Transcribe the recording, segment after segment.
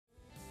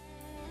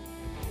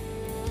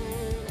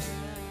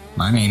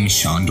My name is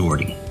Sean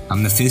Doherty.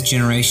 I'm the 5th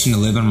generation to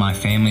live on my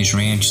family's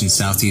ranch in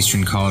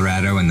southeastern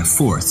Colorado and the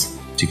 4th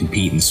to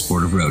compete in the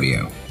sport of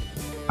rodeo.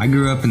 I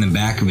grew up in the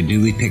back of a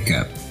dually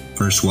pickup,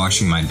 first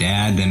watching my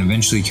dad, then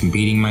eventually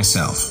competing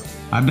myself.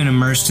 I've been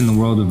immersed in the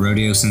world of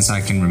rodeo since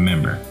I can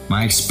remember.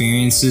 My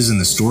experiences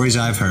and the stories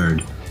I've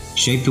heard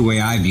shape the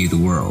way I view the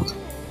world,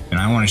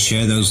 and I want to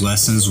share those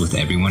lessons with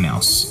everyone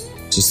else.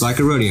 Just like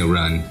a rodeo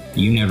run,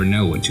 you never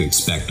know what to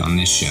expect on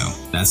this show.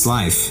 That's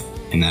life,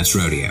 and that's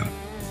rodeo.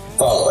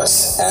 Follow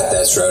us at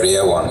That's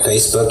Rodeo on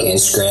Facebook,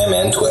 Instagram,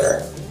 and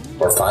Twitter.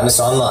 Or find us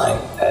online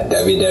at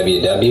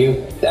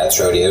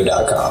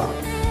www.thatsrodeo.com.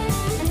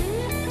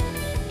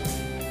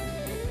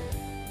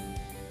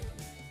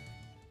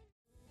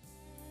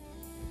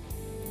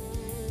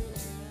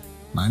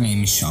 My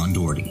name is Sean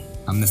Doherty.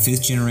 I'm the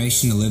 5th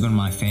generation to live on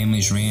my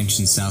family's ranch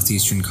in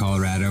southeastern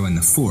Colorado and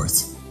the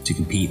 4th to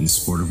compete in the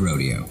sport of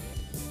rodeo.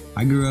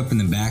 I grew up in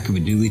the back of a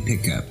dually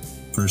pickup,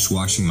 first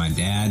watching my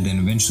dad, then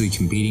eventually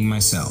competing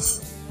myself.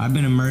 I've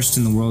been immersed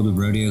in the world of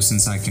rodeo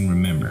since I can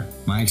remember.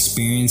 My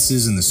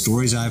experiences and the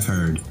stories I've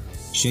heard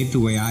shape the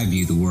way I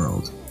view the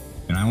world,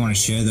 and I want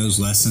to share those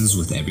lessons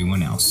with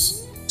everyone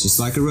else. Just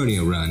like a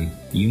rodeo run,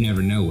 you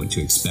never know what to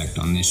expect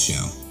on this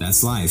show.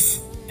 That's life,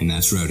 and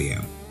that's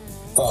rodeo.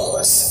 Follow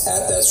us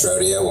at That's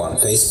Rodeo on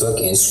Facebook,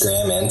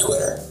 Instagram, and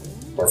Twitter.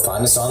 Or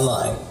find us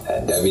online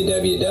at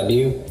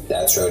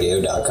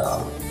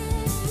www.thatsrodeo.com.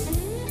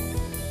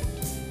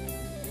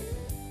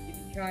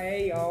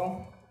 Hey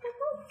y'all.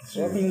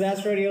 Welcome to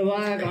That's Rodeo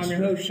Live. I'm your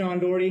host, Sean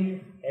Doherty.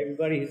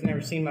 Everybody who's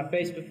never seen my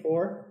face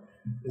before,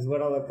 this is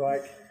what I look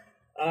like.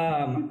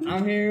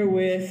 I'm here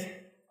with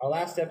our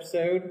last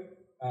episode,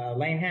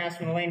 Lane Hass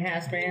from the Lane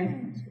Hass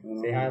Band.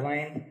 Say hi,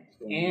 Lane.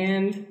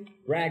 And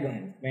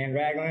Ragland, Band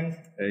Ragland.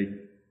 Hey.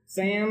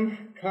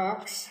 Sam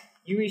Cox,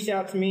 you reached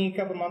out to me a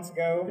couple months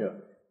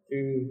ago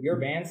through your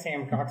band,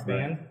 Sam Cox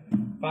Band.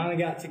 Finally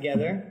got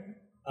together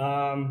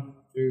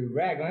through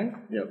Ragland.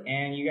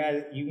 And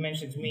you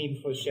mentioned to me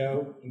before the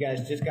show, you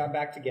guys just got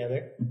back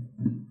together.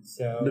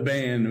 So the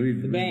band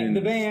got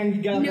back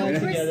together.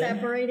 We're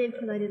separated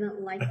because I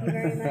didn't like you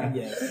very much.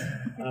 Yes.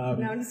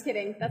 No, I'm just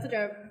kidding. That's a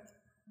joke.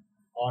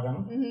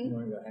 Autumn, you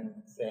want to go ahead and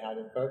say hi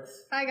to the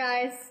folks? Hi,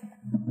 guys.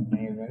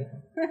 Hey, everybody.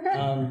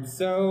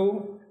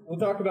 So we'll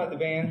talk about the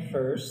band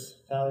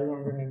first. Tyler, you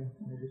want to go ahead and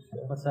introduce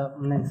yourself? What's up?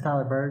 My name's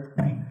Tyler Bird.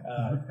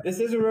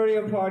 This is a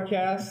rodeo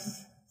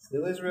podcast.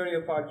 Still is a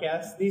rodeo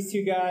podcast. These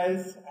two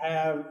guys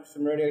have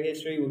some rodeo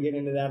history. We'll get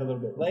into that a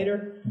little bit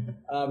later.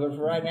 But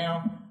for right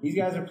now, these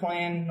guys are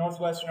playing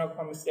Northwestern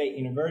Oklahoma State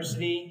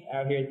University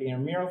out here at the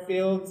Intramural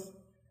Fields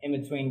in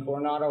between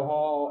Coronado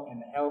Hall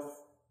and the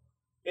Health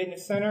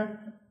Fitness Center.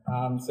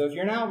 So if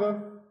you're in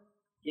Alba,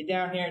 get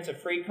down here. It's a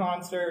free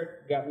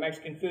concert. We've got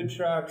Mexican food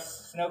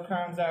trucks, snow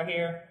cones out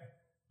here.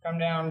 Come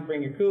down,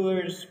 bring your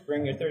coolers,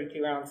 bring your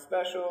 32-ounce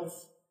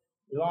specials,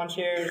 your lawn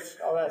chairs,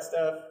 all that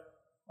stuff.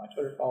 My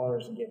Twitter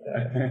followers will get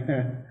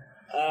that.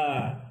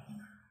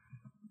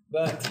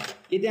 But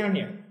get down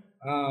here.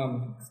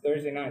 It's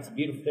Thursday night. It's a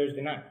beautiful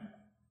Thursday night.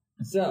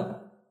 So,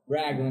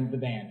 Ragland, the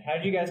band. How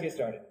did you guys get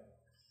started?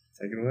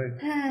 Take it away.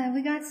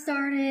 We got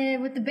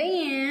started with the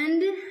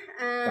band.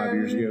 5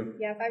 years ago.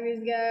 Yeah, 5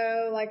 years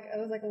ago. It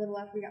was a little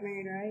after we got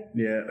married, right?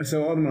 Yeah,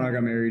 so Autumn and I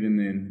got married, and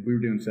then we were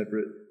doing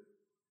separate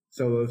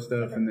solo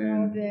stuff, and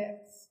then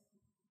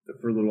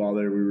for a little while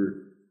there, we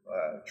were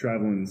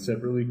traveling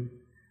separately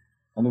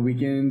on the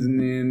weekends, and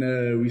then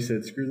we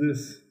said, screw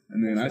this.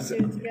 And then I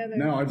said,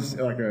 no, I just,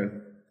 5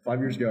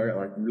 years ago, I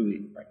got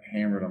really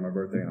hammered on my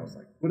birthday, and I was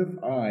like, what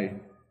if I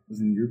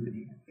was in your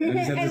band? And I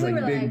just had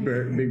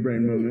this big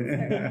brain moment.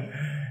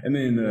 And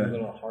then a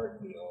little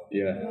heart deal.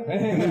 Yeah.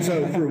 And then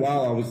so for a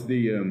while, I was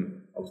the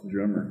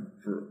drummer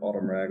for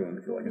Autumn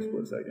Ragland for a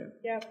split second.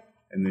 Yep.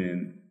 And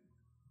then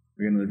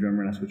we got another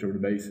drummer, and I switched over to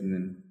bass, and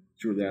then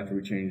shortly after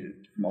we changed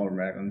it from Autumn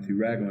Ragland to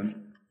Ragland.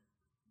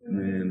 And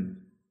then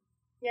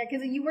yeah,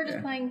 because you were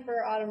just playing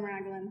for Autumn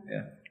Ragland.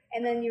 Yeah.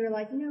 And then you were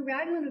like,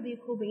 Ragland would be a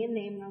cool band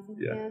name. And I was like,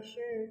 yeah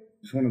sure.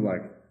 Just wanted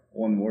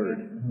one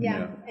word.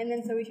 Yeah. And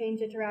then so we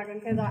changed it to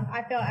Ragland because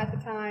I felt at the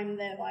time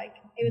that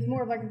it was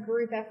more of a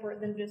group effort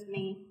than just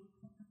me.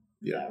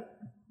 Yeah. So.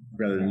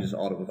 Rather than just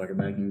Autumn with a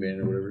backing band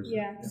or whatever. So.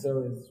 Yeah.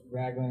 So is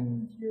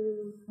Ragland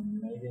your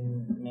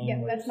maiden name?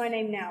 Yeah, that's my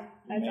name now.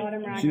 That's Autumn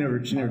Ragland. She never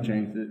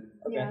changed it.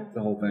 Okay. Yeah.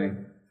 The whole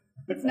thing.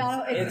 It's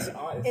not. It's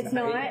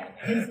not.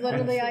 It's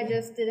literally I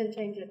just didn't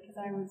change it because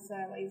I was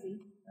lazy.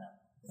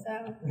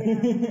 So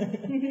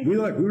yeah. we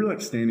were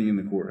standing in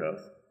the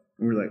courthouse,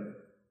 and we were like,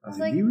 I was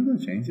like, you were gonna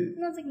change it? I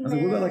was like, what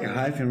about a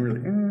hyphen? And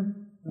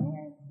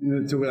we were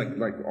like, So we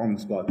on the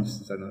spot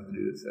just decided not to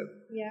do this. So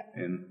yeah.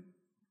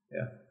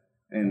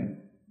 And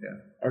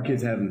our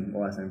kids having the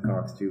last name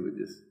Cox too would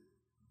just.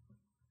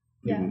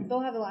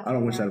 They'll have the last name. I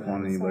don't wish that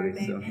upon anybody.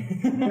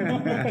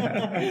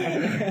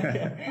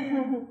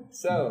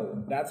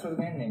 So that's where the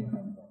band name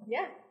comes from.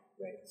 Yeah.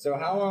 Great. So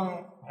how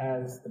long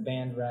has the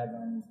band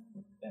Ragland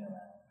been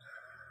around?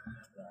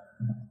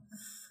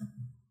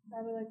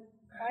 Probably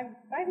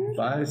 5 years.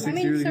 5, 6 I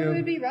mean, years so ago. it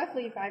would be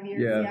roughly 5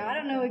 years. Yeah. Yeah. I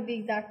don't know the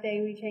exact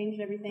day we changed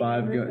everything.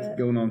 5 over, but-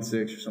 going on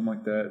 6 or something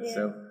like that. Yeah.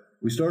 So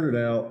we started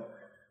out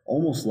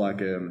almost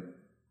like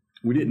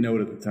we didn't know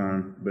it at the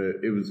time,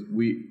 but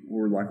we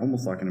were like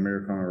almost like an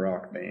Americana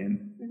rock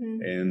band,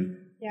 and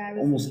Yeah, it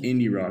was, almost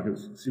indie rock. It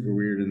was super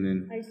weird, and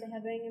then I used to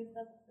headbang and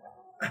stuff.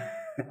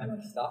 I'm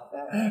gonna stop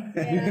that.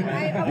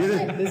 Yeah, I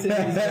wasn't, This is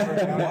I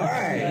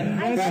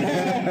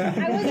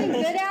wasn't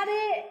good at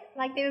it.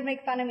 Like, they would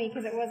make fun of me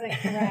because it wasn't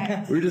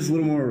correct. we were just a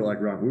little more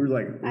like rock. We were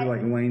like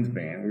Lane's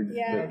band. We were just,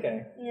 Yeah.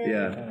 Okay.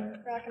 yeah.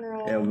 Rock and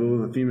roll. Yeah,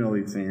 with a female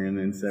lead singer, and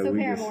then so we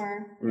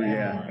Paramore.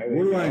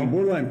 just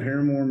borderline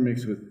Paramore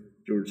mixed with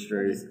George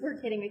Strait. We're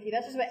kidding with you.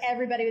 That's just what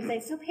everybody would say.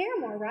 So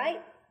Paramore, right?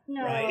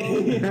 No.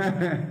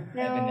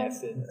 No.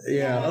 Evanescence.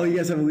 Yeah. Oh, you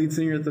guys have a lead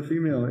singer at the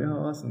female. Yeah,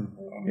 awesome.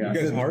 Yeah, You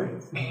guys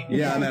hard?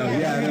 Yeah, I know.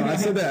 Yeah, I know. I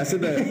said that.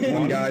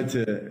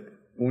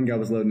 One guy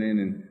was loading in,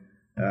 and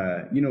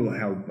you know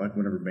how like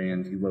whenever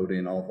bands you load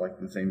in all like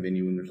in the same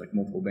venue and there's like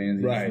multiple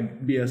bands, you Right.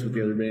 just BS with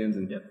the other bands,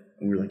 and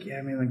we're like,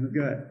 yeah, man, like we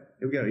got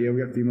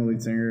female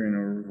lead singer, and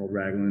we're called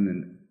Raglan,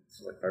 and this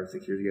was like 5 or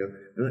 6 years ago.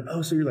 They're like,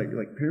 oh, so you're like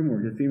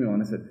Paramore, you're female,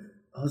 and I said,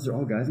 oh, is there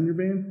all guys in your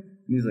band?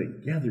 And he's like,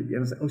 yeah, I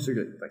was like, oh, so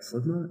you're like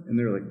Slipknot? And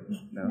they're like,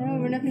 no. No,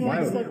 we're nothing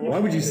like Slipknot. Why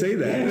would you say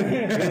that?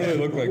 They really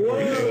look like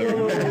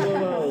Whoa.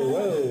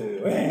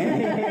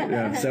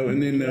 Yeah. So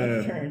and then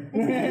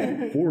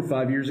 4 or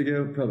 5 years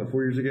ago, probably about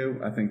 4 years ago,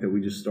 I think that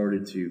we just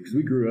started to, because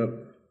we grew up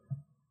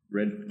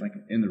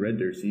in the Red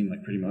Dirt scene,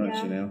 like pretty much,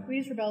 Yeah. you know. We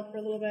just rebelled for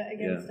a little bit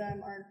against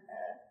our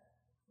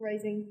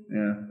raising.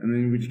 Yeah. And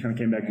then we just kind of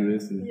came back to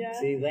this, and Yeah.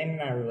 See, Lane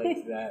and I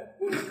relate to that.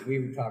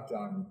 We talked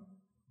on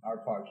our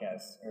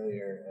podcast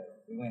earlier.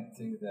 We went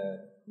through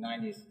the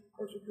 90s. Of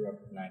course, we grew up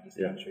in 90s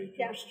country,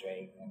 George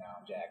Strait and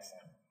Alan Jackson.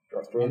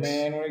 And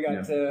then when we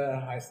got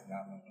to high school,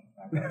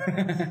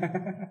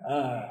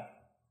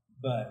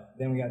 but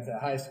then we got to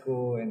high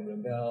school and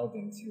rebelled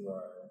into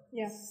our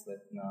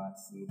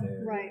Slipknots,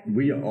 either. Right.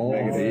 we all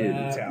did.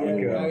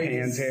 Metallica,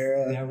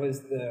 Pantera. That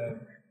was the.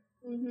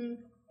 Mm-hmm.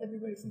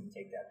 Everybody's going to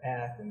take that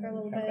path and For a then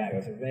little come bit.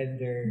 back to Red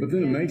Dirt. But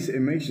then it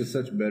makes you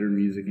such better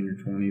music in your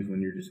 20s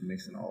when you're just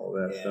mixing all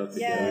of that stuff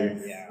together.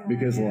 Yes. Yeah.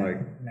 Because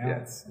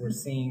Now we're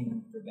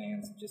seeing the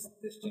bands of just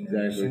this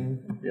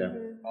generation. Exactly. Yeah.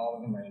 All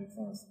of them are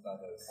influenced by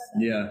those.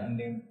 Yeah. And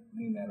new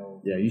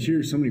metal. Yeah, you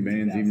hear so many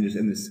bands even just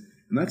in this,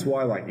 and that's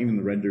why like even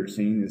the Red Dirt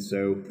scene is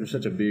there's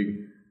such a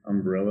big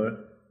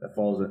umbrella that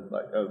falls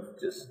of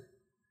just,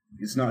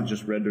 it's not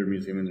just Red Dirt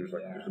music. I mean, there's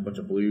a bunch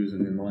of blues,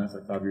 and in the last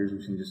 5 years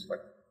we've seen just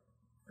like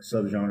a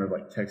subgenre of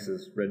like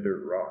Texas Red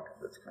Dirt rock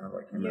that's kind of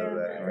like came out of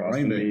that. Like,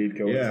 Austin Mead,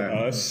 Go yeah. To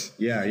Us.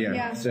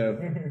 Yeah. So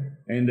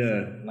and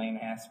Lane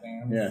Hass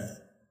bands. yeah.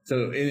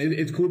 So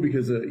it's cool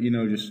because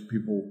just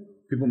people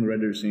in the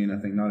Red Dirt scene, I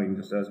think not even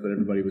just us, but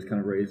everybody was kind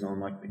of raised on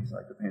like things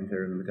like the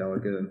Pantera and the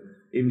Metallica, and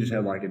even just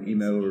had like an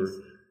emo or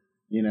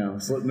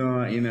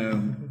Slipknot,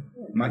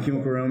 My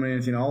Chemical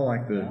Romance, all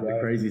like the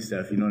crazy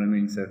stuff. You know what I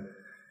mean? So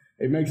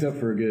it makes up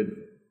for a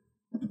good.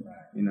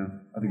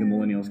 I think the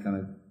millennials kind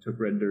of took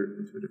Red Dirt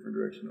into a different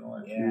direction in the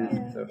last few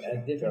years. So. A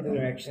different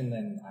direction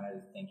than I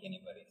don't think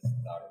anybody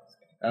thought it was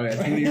going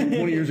to Oh yeah,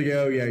 20 years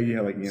ago, yeah, you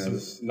had This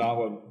is not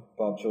what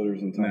Bob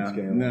Childers and Tom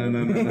Scanlon. No.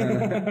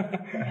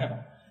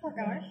 Oh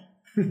gosh.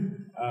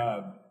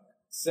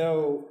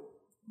 So,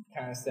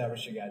 kind of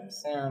establish your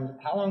guys' sound.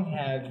 How long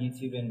have you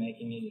two been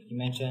making music? You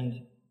mentioned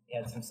you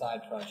had some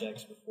side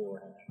projects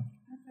before.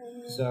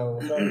 So,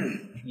 we'll start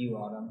with you,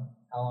 Autumn.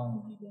 How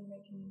long have you been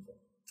making music?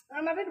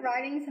 I've been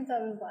writing since I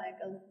was like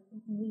a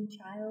wee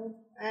child.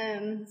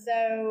 And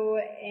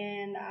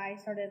I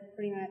started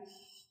pretty much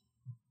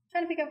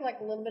trying to pick up like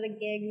a little bit of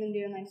gigs and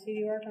doing like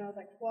studio work when I was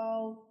like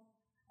 12.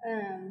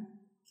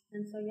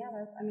 And so I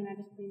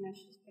just pretty much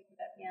just picked it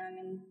up young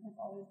and have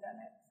always done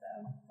it. So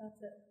that's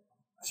it.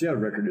 She had a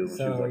record deal when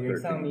she was So, like you're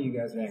 13. telling me you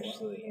guys are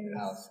actually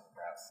in-house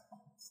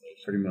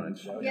station. Pretty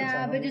much.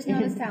 Yeah, but just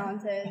not as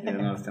talented. Yeah,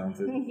 not as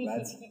talented.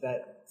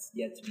 That's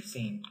yet to be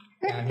seen.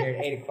 Down here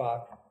at 8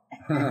 o'clock.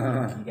 You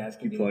guys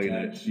can Keep be plugging the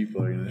it. judge. Keep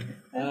plugging it.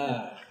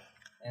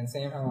 And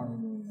Sam, how long have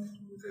you been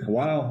making music? A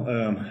while,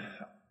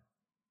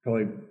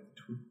 probably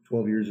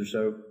 12 years or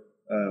so.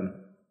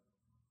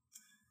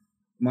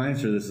 My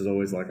answer to this is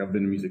always like I've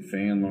been a music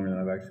fan longer than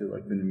I've actually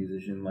like been a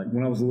musician. Like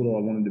when I was little,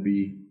 I wanted to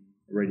be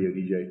a radio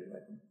DJ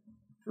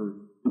for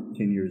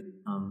 10 years.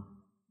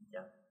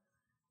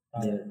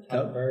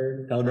 Tyler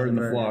Bird. Tyler Bird and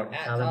the Flock.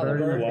 At Tyler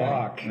Bird and the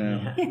Flock.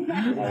 Yeah.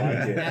 I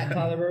like it. At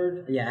Tyler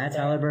Bird. Yeah, at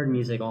Tyler Bird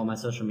Music, all my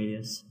social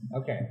medias.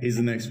 Okay. He's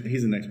the next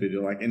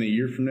video. Like in a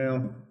year from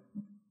now,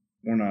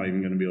 we're not even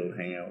going to be able to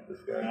hang out with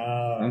this guy.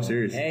 I'm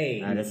serious.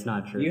 Hey, That's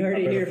not true. you heard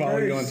it here Follow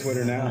first. you on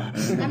Twitter now.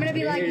 I'm gonna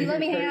be like, you let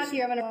me hang out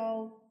here. I'm gonna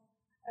go.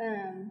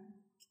 And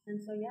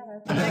so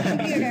that's my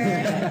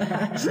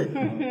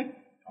computer.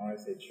 I want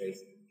to say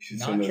Tracy. should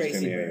Not send those to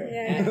Tracy me. Bird.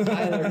 Yeah. At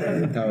Tyler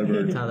Bird. Tyler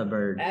Bird. Tyler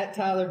Bird. At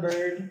Tyler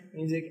Bird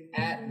Music.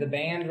 At the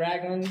band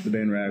Raglan. The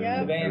band Raglan. Yep.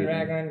 The band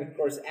Everything. Raglan. Of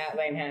course, at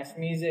Lane Hass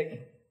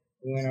Music.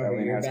 We went At over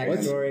Lane your Hass Band.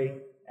 backstory.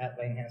 At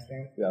Lane Hass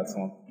Band. Yeah, that's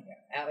one.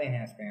 Yeah. At Lane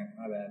Hass Band.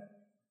 My bad.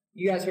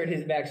 You guys heard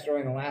his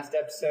backstory in the last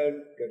episode.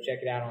 Go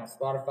check it out on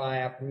Spotify,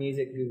 Apple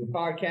Music, Google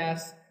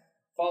Podcasts.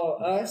 Follow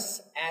us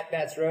at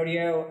That's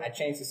Rodeo. I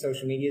changed the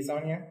social medias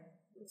on you.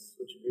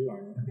 Switch it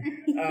on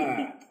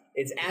you.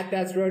 It's at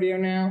That's Rodeo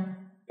now.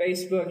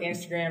 Facebook,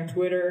 Instagram,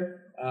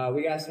 Twitter.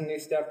 We got some new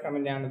stuff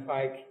coming down the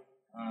pike.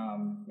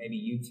 Maybe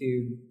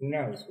YouTube. Who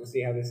knows? We'll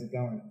see how this is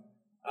going.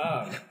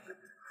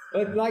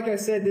 But like I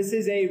said, this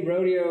is a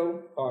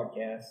rodeo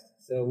podcast,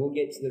 so we'll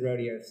get to the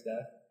rodeo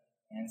stuff.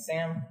 And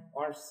Sam,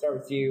 why don't you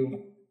start with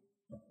you?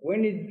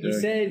 When did you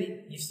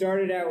said you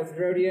started out with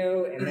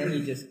rodeo, and then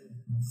you just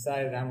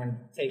decided I'm going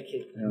to take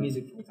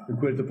music full time?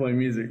 Quit to play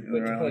music.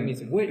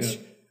 Which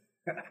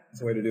That's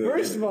the way to do it.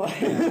 first of all,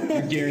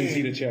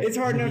 Guaranteed a check. it's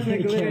hard enough to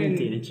make a living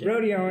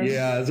rodeoing.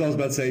 Yeah, that's what I was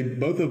about to say.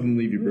 Both of them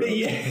leave you broke.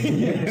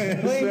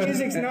 Yeah. Playing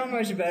music's not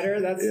much better.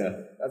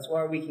 That's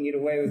why we can get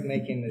away with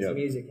making this Yep.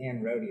 music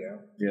and rodeo.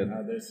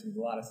 Yeah. There's a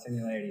lot of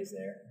similarities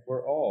there.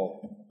 We're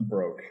all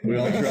broke. We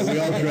all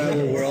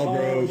travel. We're all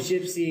broke.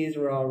 Gypsies,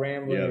 we're all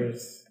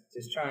ramblers,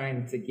 just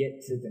trying to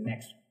get to the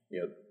next one.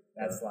 Yep.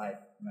 That's life,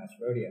 and that's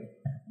rodeo.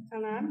 I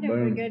don't know, I'm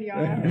doing pretty good,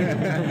 y'all.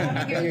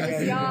 I'm good with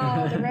this,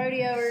 y'all, the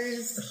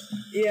rodeoers.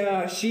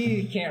 Yeah,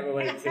 she can't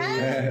relate to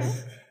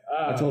Yes.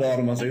 I told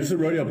Autumn, I was like, this is a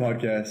rodeo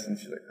podcast. And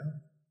she's like, oh,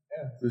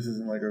 yeah, this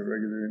isn't like a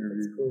regular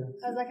interview. Cool.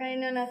 I was like, I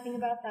know nothing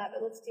about that,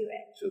 but let's do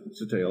it.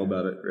 She'll tell you all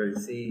about it, right?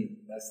 See,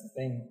 that's the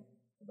thing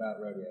about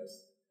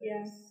rodeos.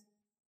 Yeah.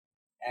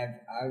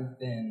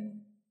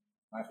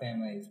 My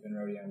family has been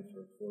rodeoing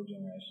for 4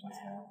 generations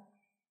now.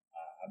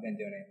 I've been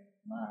doing it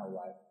my whole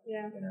life.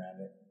 Yeah. Been around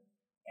it.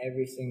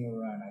 Every single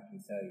run, I can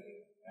tell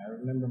you, and I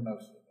remember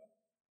most of them,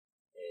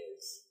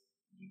 is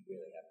you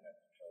really have no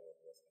control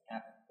over what's going to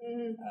happen.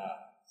 Mm-hmm.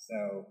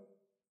 So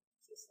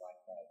it's just like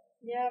that.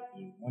 Yep.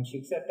 Once you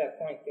accept that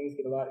point, things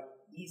get a lot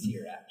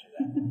easier after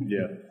that.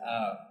 Yeah.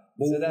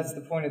 So that's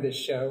the point of this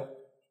show.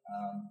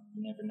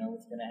 You never know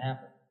what's going to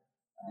happen.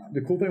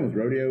 The cool thing with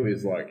rodeo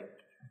is like,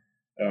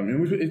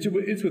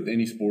 it's with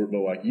any sport,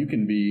 but like you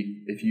can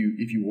be, if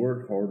you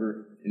work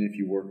harder and if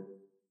you work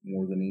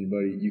more than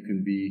anybody, you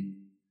can be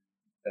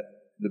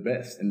the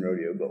best in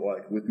rodeo. But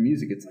like with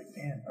music, it's like,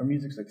 man, our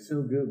music's like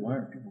so good. Why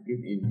aren't people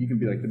getting in? You can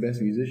be like the best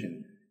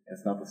musician, and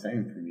it's not the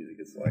same for music.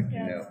 It's like,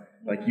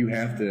 like you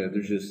have to.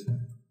 There's just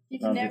you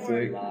can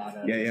network.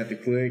 You have to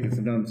click, and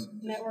sometimes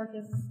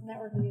Networking.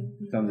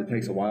 Sometimes it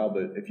takes a while,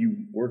 but if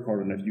you work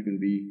hard enough, you can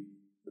be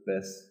the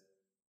best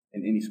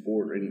in any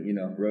sport, or any,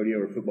 rodeo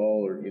or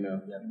football or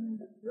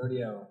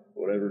Rodeo.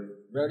 Whatever.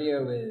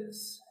 Rodeo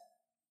is,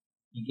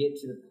 you get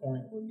to the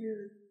point where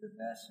you're the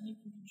best and you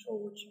can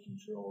control what you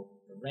control.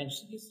 The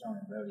wrench that gets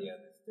thrown in rodeo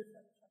that's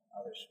different from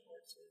other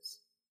sports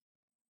is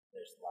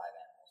there's live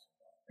animals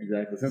involved.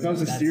 Exactly.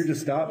 Sometimes the steer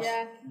just stops.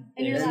 Yeah.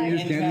 And you're You like,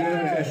 just can't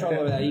have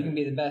control over that. You can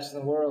be the best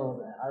in the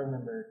world. I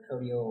remember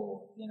Cody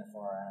Old, the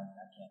NFR,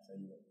 I can't tell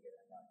you what year,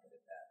 I'm not good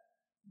at that,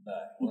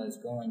 but was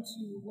going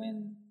to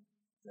win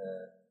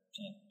the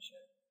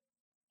championship,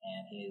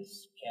 and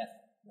his calf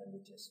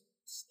literally just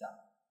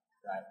stopped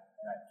right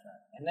in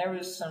front. And there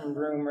was some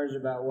rumors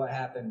about what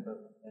happened, but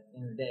at the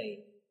end of the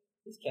day,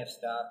 his calf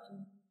stopped,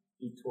 and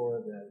he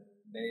tore the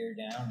barrier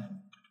down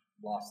and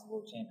lost the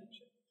world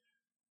championship.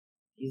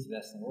 He's the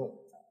best in the world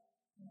at the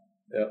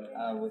time.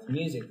 Yep. With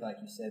music,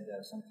 like you said,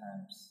 though,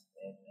 sometimes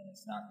and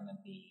it's not going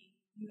to be,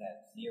 you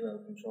have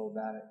zero control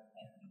about it,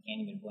 and you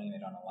can't even blame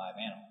it on a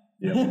live animal.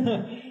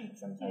 Yep.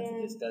 Sometimes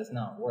it just does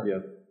not work.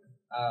 Yep.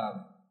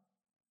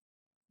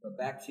 But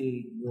back to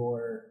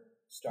your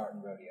start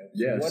in rodeo.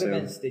 Yeah, what so,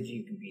 events did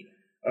you compete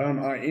in?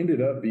 I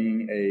ended up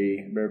being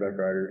a bareback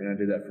rider, and I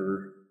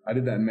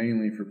did that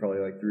mainly for probably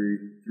like three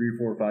or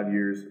 4 or 5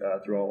 years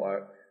throughout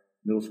like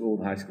middle school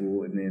and high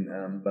school, and then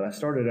but I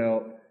started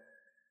out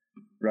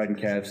riding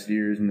calves,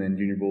 steers, and then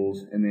junior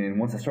bulls, and then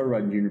once I started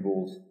riding junior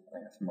bulls, I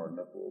got smartened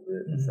up a little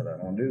bit and said I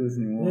don't want to do this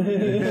anymore.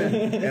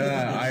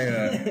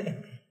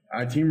 And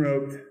I team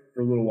roped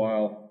for a little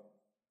while.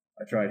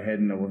 I tried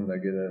heading, I wasn't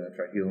that good at it. I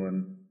tried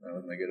heeling, I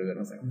wasn't that good at it. And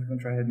I was like, I'm going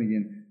to try heading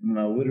again. And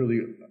I literally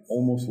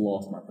almost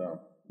lost my thumb.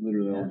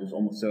 Literally,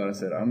 almost. So I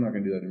said, I'm not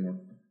going to do that anymore.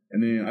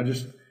 And then I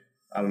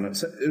don't know.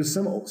 So it was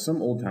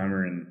some old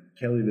timer in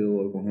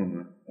Kellyville,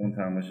 Oklahoma. One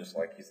time was just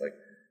like, he's like,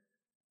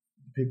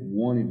 pick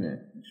one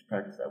event, and just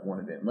practice that one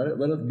event. Let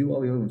us do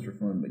all the other ones for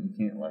fun, but you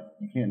can't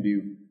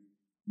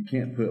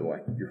put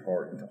like your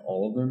heart into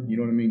all of them. You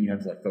know what I mean? You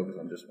have to like focus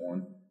on just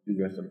one, do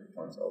the rest of them for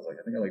fun. So I was like,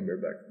 I think I like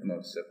bareback the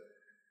most. So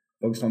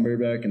focused on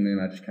bareback, and then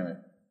I just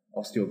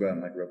I'll still go out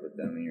and like rub it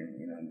down here,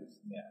 and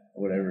just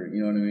whatever,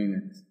 you know what I mean?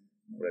 It's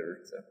whatever.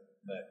 So,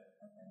 but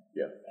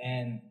yeah.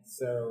 And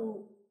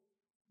so,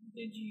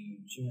 did you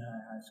junior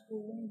high, high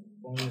school?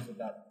 When was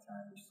about the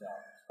time you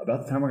stopped?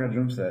 About the time I got a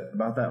drum set,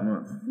 about that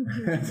month.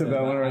 That's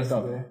about when I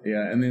stopped.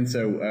 Yeah, and then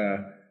so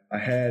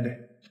I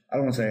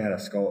don't want to say I had a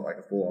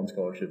full-on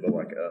scholarship, but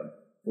like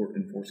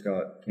in Fort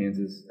Scott,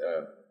 Kansas.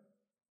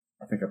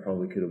 I think I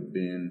probably could have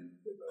been.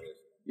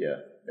 Yeah.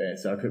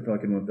 So I probably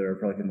could have went there.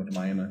 Probably could have went to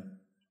Miami.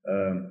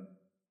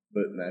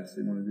 But I just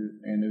didn't want to do it.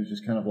 And it was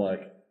just kind of like,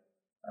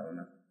 I don't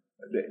know.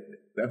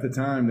 At the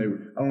time, I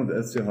don't know if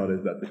that's still how it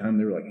is, but at the time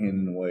they were like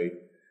handing away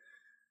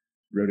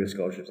rodeo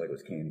scholarships like it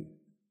was candy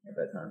at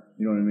that time.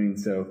 You know what I mean?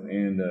 So,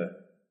 and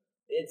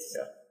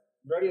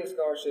rodeo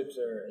scholarships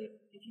are,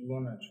 if you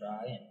want to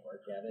try and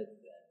work at it,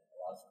 then a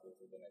lot of schools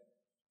are going to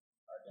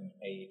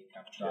pay you to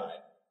come try.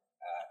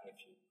 If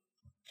you're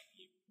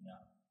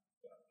not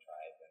going to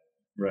try it, then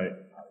right.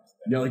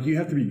 Yeah, like you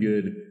have to be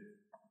good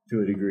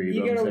to a degree.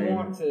 You got to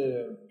want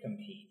to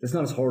compete. It's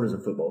not as hard as a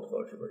football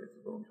scholarship, like is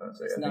what I'm trying to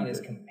say. It's not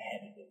as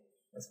competitive.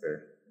 That's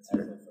fair. As a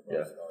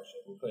football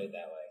scholarship. We'll put it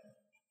that way.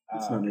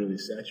 It's not nearly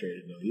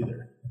saturated though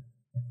either.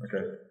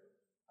 Okay.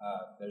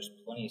 There's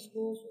plenty of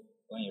schools with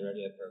plenty of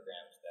rodeo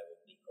programs that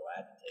would be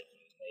glad to take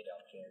you. They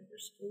don't care your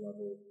school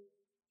level,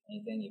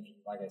 anything. If you,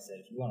 like I said,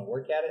 if you want to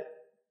work at it,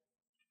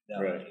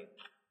 they'll let you.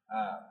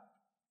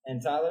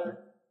 And Tyler,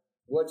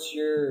 what's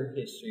your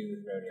history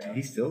with rodeo?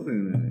 He's still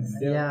doing it.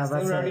 Still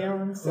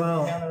rodeo?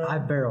 Well, I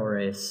barrel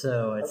race,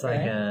 so it's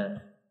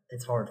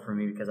it's hard for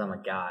me because I'm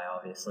a guy,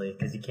 obviously,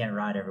 because you can't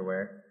ride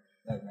everywhere.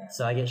 Okay.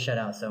 So I get shut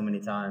out so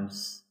many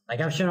times. Like,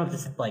 I've shown up to,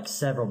 like,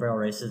 several barrel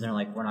races, and they're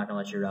like, we're not going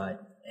to let you ride.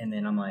 And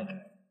then I'm like,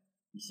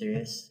 you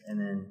serious? And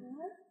then,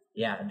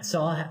 yeah.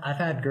 So I've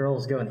had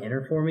girls go and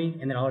enter for me,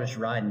 and then I'll just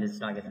ride and just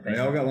not get the pay. They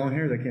all got long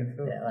hair. They can't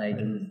fill. Yeah, like,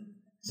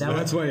 So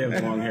that's why you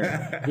have long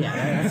hair.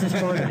 yeah, that's just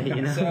part of it,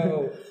 you know?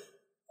 So,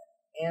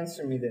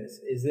 answer me this: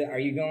 are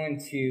you going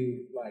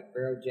to like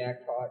barrel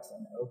jackpots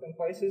in open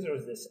places, or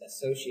is this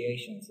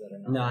associations that are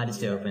not? No, I just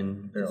do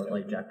open barrel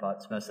like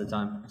jackpots most of the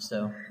time.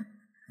 So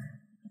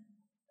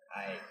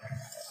I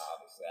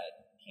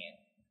can't.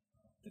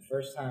 The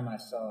first time I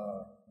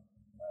saw a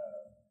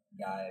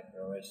guy at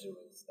barrel racer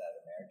was that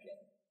American.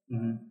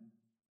 mm-hmm.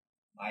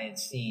 I had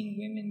seen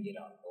women get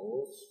on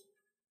bulls.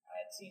 I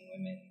had seen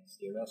women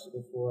steer wrestle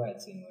before. I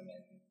had seen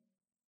women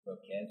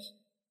rope catch.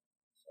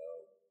 So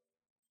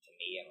to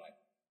me, I'm like,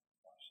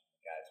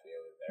 guys be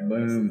able to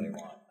barrel race if they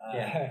want.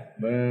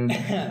 Boom.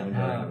 That's what I'm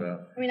talking about.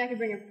 I mean, I could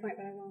bring a point,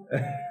 but I won't.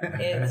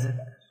 It's,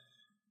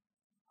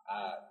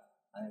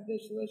 I think they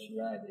should let you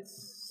ride. It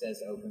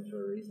says open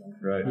for a reason.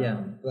 Right. yeah,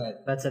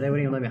 But that's it. They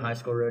wouldn't even let me high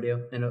school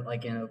rodeo, and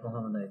like in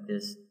Oklahoma, they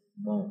just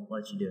won't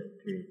let you do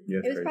it. Period. Yeah,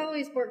 It was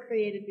probably a sport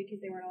created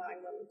because they weren't allowing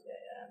women to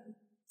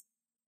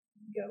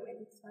go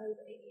inside of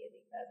any of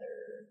the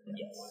other.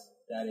 yes,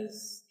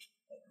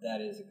 that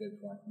is a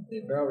good point.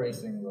 The barrel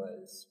racing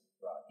was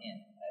brought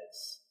in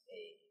as a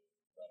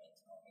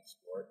women's only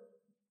sport to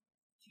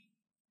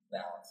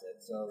balance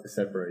it. So to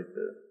separate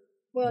the.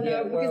 Well, no,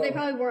 Yeah, because they well,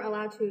 probably weren't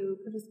allowed to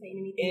participate in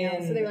anything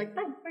else. So they were like,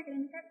 "Fine, break it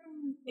in."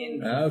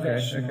 in Oh, okay,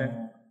 professional, okay.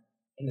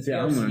 in the See,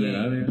 I'm learning. I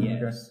PLCA, mean,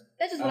 yes.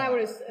 That's just what I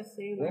would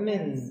assume.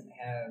 Women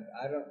have,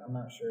 I'm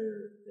not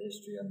sure the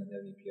history on the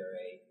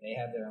WPRA. They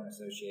have their own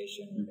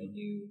association. They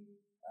do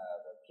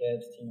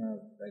kids, team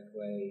rope,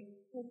 breakaway.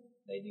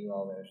 They do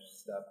all their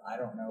stuff. I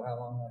don't know how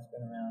long that's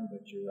been around,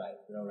 but you're right.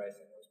 Barrel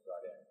racing was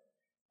brought in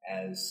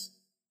as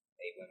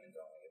a women's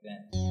only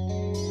event.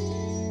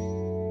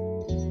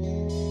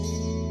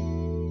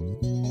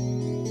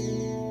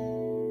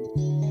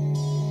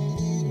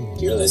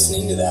 You're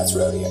listening to That's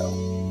Rodeo.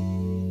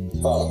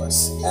 Follow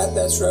us at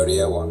That's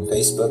Rodeo on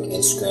Facebook,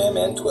 Instagram,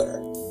 and Twitter,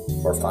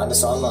 or find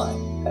us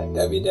online at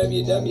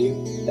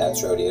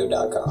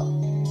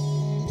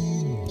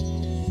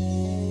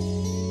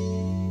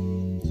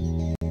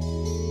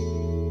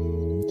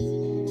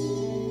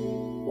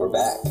www.thatsrodeo.com. We're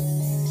back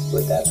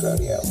with That's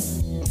Rodeo.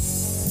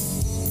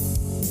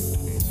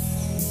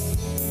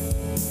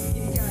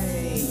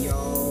 Hey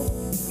y'all,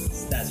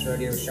 That's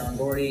Rodeo with Sean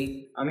Gordy.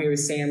 I'm here with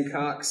Sam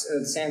Cox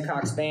of the Sam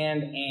Cox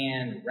Band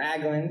and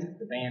Ragland,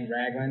 the band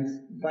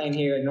Ragland, playing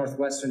here at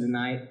Northwestern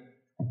tonight.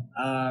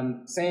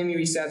 Sam, you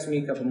reached out to me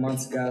a couple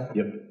months ago.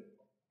 Yep.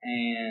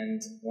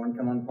 And wanted to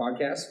come on the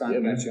podcast,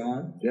 finally got you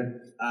on. Yeah.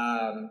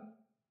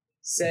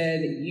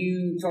 Said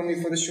you told me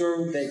before the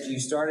show that you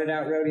started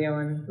out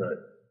rodeoing. Right.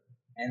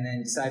 And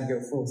then decided to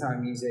go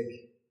full-time music.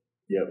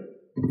 Yep.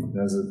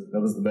 That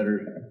was the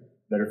better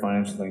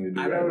financial thing to do.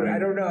 I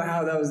don't know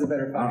how that was the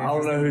better I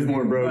don't know who's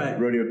more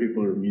rodeo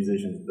people or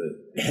musicians, but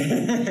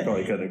it's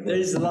probably kind of close.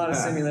 There's a lot of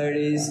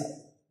similarities.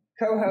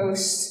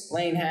 Co-host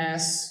Lane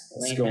Hass,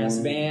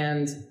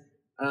 Band.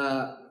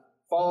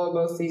 Follow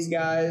both these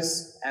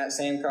guys at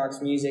Sam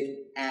Cox Music,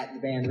 at the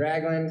band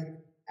Ragland,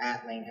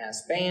 at Lane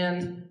Hass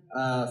Band.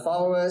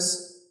 Follow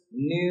us.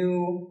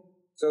 New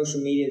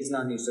social media. It's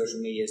not new social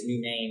media. It's new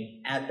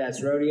name at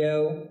That's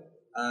Rodeo.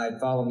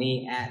 Follow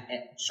me at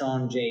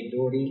Sean J.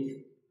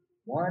 Doherty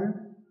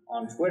 1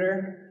 on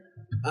Twitter.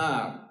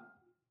 Got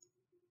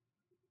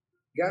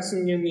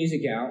some new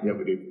music out. Yep,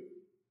 we do.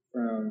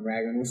 From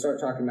Ragland. We'll start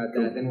talking about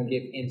that, then we'll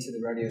get into the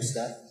rodeo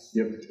stuff.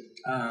 Yep.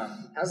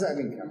 How's that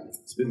been coming?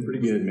 It's been pretty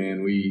good,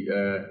 man. We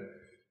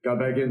got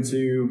back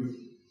into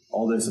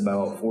all this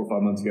about 4 or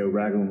 5 months ago.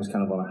 Ragland was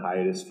kind of on a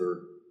hiatus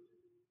for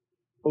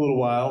a little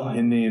while,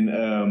 and then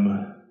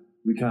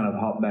we kind of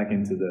hopped back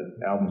into the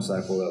album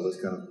cycle that was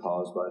kind of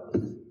paused by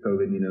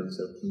COVID,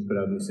 so we put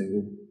out a new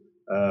single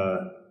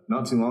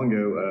not too long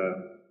ago,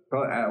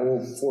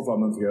 probably 4 or 5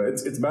 months ago.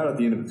 It's about at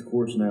the end of its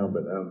course now,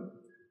 but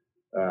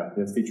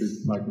That's featured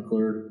Mike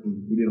McClure.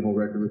 We did a whole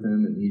record with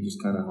him, and he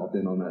just kind of hopped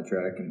in on that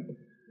track and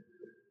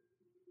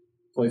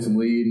played some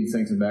lead and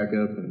sang some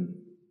backup and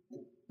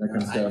that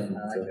kind of stuff.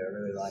 I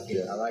really like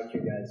it. I like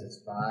your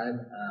guys' vibe.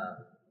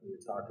 We were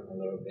talking a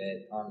little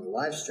bit on the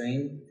live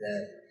stream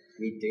that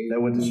we do. That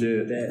went to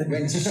shit. That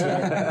went to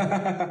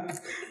shit.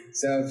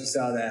 So if you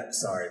saw that,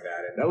 sorry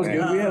about it. That was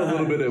good. We had a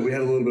little bit of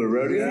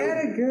rodeo. We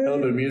had a good. A little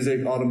bit of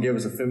music. Autumn gave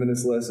us a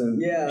feminist lesson.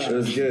 Yeah. It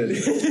was good.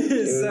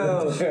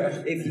 So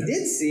if you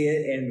did see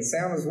it and the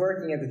sound was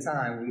working at the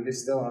time, we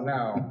just still don't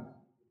know.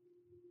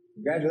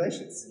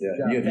 Congratulations.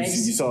 Yeah.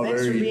 Thanks, you saw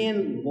thanks very, for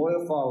being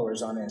loyal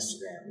followers on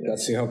Instagram.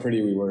 Let's see how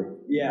pretty we were.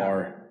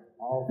 Yeah.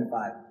 All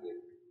 5 of you.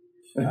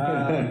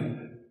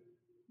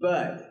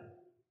 But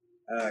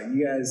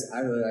you guys, I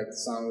really like the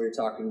song. We were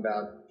talking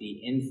about the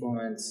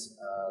influence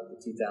of the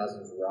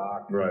 2000s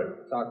rock. Right.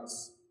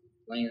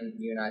 Lane,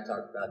 you and I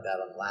talked about that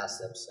on the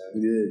last episode.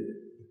 We did.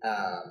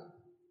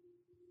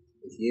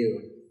 With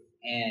you.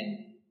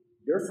 And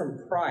you're from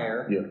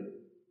Pryor. Yeah.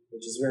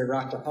 Which is where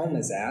Rocklahoma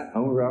at.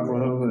 I'm a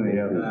Rocklahoma,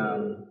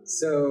 yeah.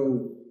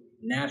 So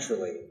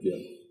naturally,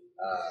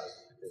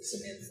 there's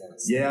some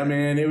influence. Yeah,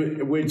 man.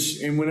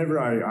 And whenever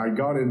I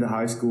got into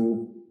high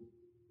school,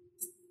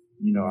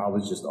 I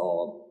was just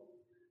all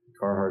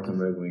Carhartts and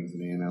Red Wings,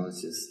 man. I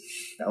was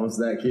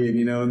that kid,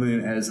 And then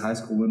as high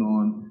school went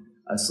on,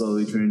 I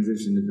slowly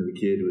transitioned into the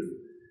kid with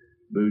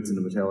boots and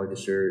a Metallica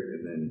shirt,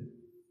 and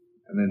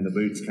then the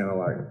boots kind of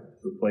like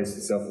replaced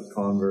itself with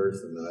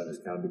Converse, and then I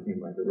just kind of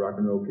became like a rock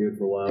and roll kid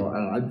for a while.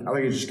 I don't know. I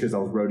think it's just because I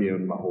was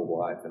rodeoing my whole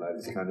life, and I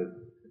just it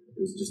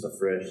was just a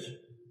fresh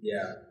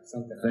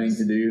thing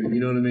to do. You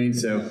know what I mean?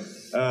 So,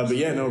 but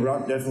yeah, no,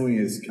 rock definitely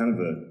is kind of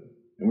and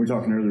we were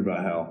talking earlier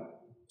about how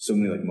so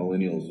many like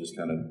millennials just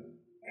kind of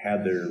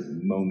had their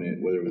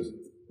moment, whether it was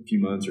a few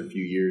months or a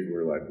few years,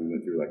 where like we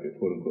went through like a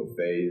quote unquote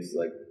phase,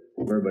 like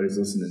where everybody's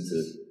listening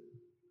to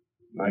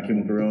My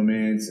Chemical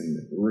Romance and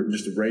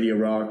just a radio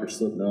rock or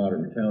Slipknot or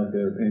Metallica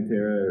or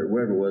Pantera or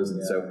whatever it was.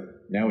 And so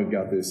now we've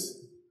got this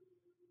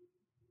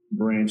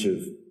branch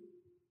of,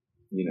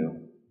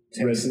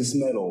 Texas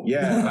metal.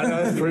 Yeah, I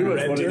know that's pretty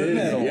much what it is.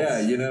 Metal.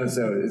 Yeah,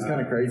 so it's kind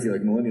of crazy.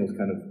 Like millennials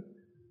kind of,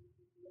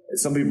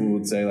 some people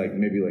would say like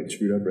maybe like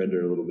screwed up Red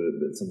Dirt a little bit,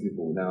 but some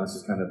people now it's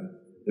just kind of,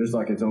 there's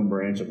like its own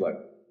branch of like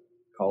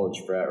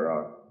college frat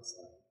rock.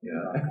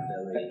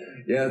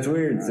 Yeah, it's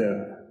weird.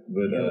 So.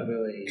 But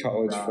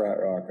college frat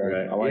rock.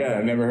 I like that. Yeah.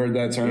 I've never heard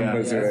that term. Yeah.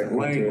 But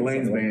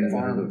Lane's band.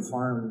 Farm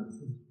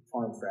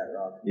frat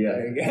rock.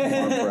 Yeah.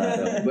 Farm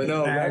frat. But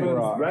no,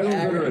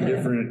 Raglan's under a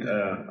different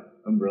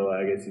umbrella,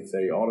 I guess you'd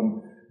say.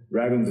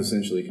 Raglan's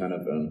essentially kind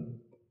of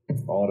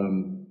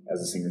Autumn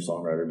as a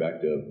singer-songwriter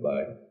backed up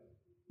by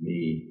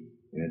me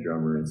and a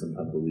drummer and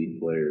sometimes a lead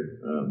player.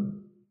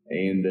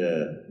 And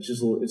it's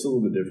a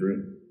little bit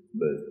different,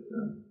 but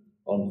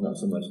Autumn's not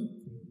so much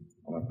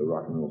on like the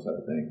rock and roll side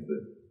of things,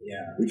 but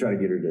we try to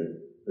get her to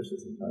push it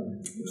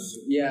sometimes.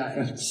 Yeah,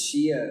 and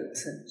she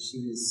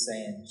was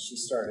saying she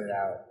started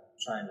out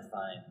trying to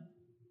find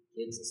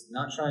gigs.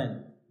 Not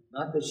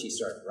that she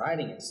started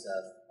writing and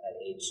stuff at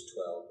age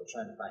 12, but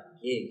trying to find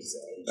gigs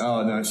at age 12.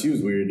 Oh no, she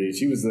was weird, dude.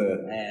 She was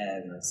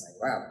and it's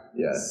like, wow,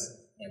 that's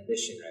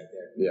ambition right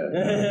there.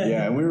 Yeah,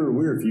 yeah. And we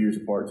were a few years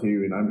apart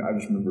too, and I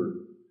just remember,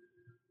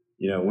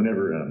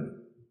 whenever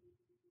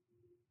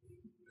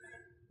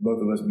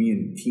both of us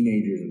being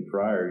teenagers and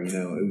Pryor,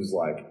 it was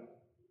like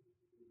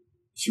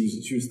she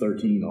was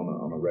 13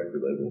 on a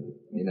record label,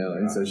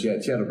 and so she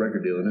had a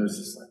record deal, and it was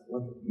just like,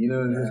 what,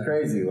 and it's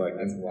crazy, like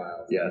that's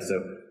wild. Yeah,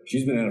 so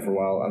she's been at it for a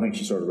while. I think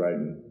she started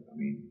writing,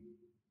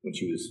 when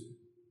she was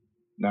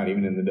not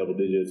even in the double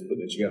digits, but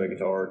then she got a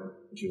guitar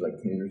when she was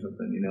like 10 or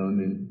something, and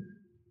then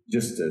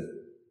just to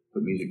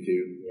put music to,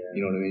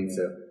 you know what I mean?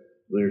 So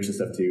lyrics and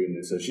stuff too, and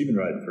then, so she's been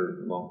writing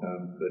for a long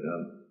time, but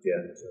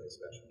it's really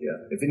special. Yeah,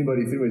 if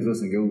anybody's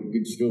listening,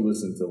 just go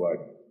listen to like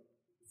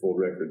full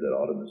record that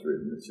Autumn has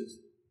written. It's just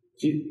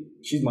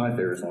she's my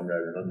favorite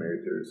songwriter, and I'm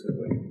married to her, so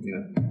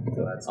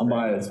so that's I'm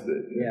biased,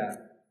 but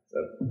So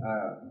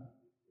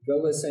go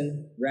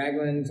listen,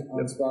 Raglan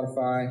on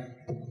Spotify.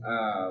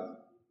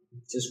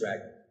 Just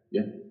Raglan.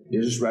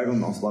 Yeah, just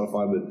Raglan on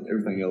Spotify, but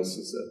everything else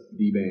is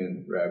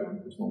D-Band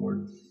Raglan, just one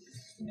word.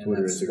 And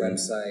Twitter, that's Instagram,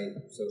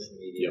 website, social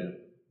media.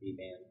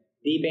 Yep.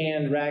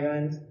 D-Band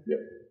Raglan. Yep.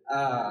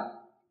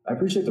 I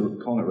appreciate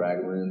calling it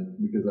Raglan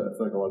because I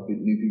feel like a lot of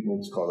new people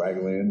just call it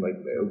Raglan,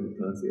 like they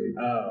over-pronunciate,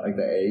 like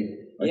the A.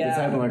 Like it's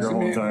happened like our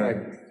whole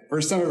time.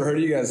 First time I ever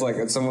heard you guys,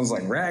 like, someone's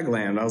like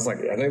Ragland. I was like,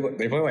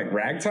 they play like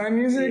ragtime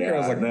music? Yeah, or I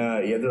was like,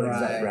 they're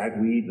like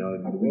ragweed. No,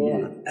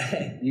 well,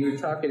 you were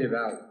talking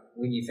about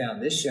when you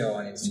found this show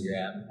on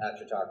Instagram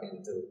after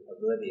talking to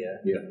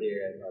Olivia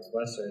here at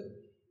Northwestern,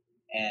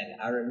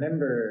 and I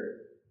remember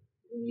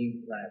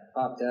when I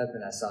popped up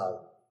and I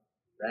saw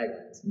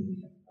Ragland,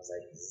 I was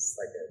like, is this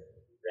like a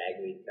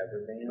ragweed cover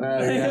band? I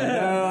was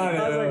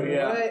like,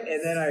 yeah. what?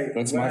 And then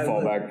that's my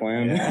fallback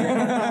plan.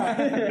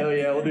 Hell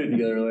yeah, we'll do it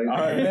together later. All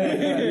right,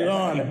 get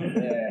on.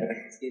 Yeah,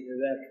 let's get to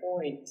that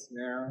point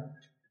now.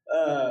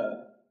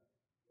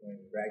 when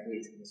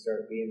ragweed's going to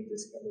start being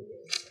discovered.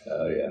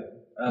 Oh yeah,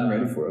 I'm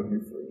ready for it. I'm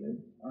here for it,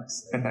 man.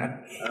 Honestly.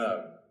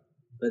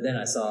 But then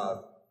I saw,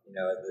 I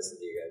listened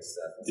to you guys'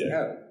 stuff. I was like,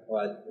 oh,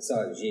 well, I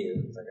saw it was you.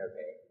 I was like,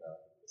 okay, well,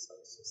 so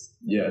it's just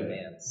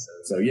bands.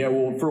 So yeah,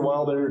 well, for a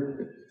while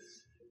there,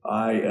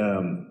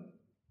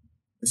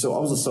 so I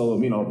was a solo.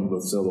 Me and Alton were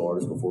both solo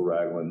artists before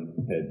Raglan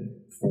had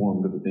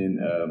formed, but then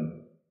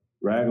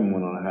Raglan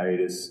went on a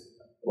hiatus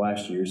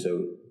last year,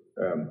 so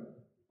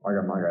I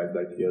got my guys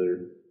back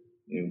together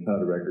and put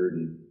out a record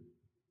and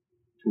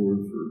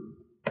toured for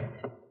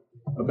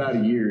about a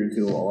year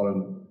until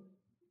Autumn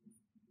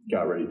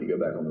got ready to go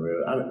back on the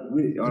road. I don't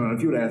know,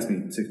 if you would ask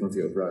me 6 months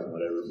ago if Raglan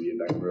would ever be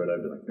back on the road,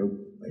 I'd be like, nope,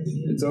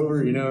 it's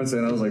over, you know what I'm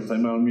saying? I was like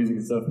playing my own music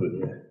and stuff, but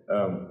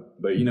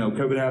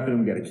COVID happened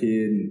and we got a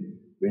kid and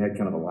we had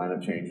kind of a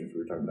lineup change, which we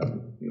were talking about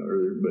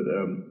earlier, but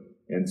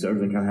and so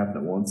everything kind of happened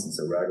at once, and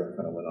so Raglan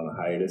kind of went on a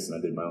hiatus, and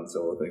I did my own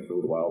solo thing for a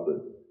little while,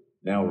 but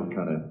now we're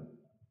kind of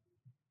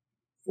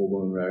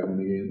full-blown Raglan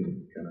again,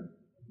 and kind of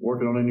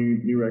working on a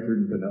new record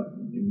and putting out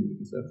new music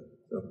and stuff.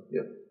 So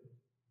yeah.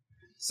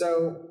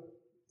 So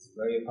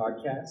rodeo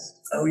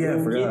podcast. Oh yeah, I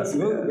forgot.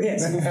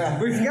 Yes,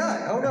 we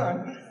forgot. Hold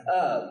on.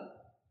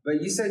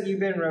 But you said you've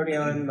been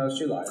rodeoing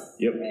most of your life.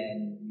 Yep.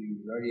 And you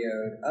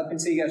rodeoed up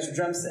until you got your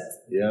drum set.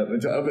 Yeah,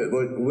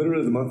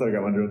 literally the month I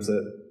got my drum set,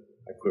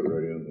 I quit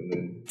rodeoing, and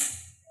then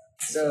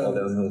all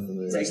downhill from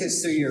there. Take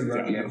us through your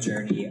rodeo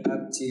journey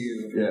up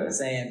to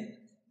saying,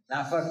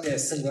 "Nah, fuck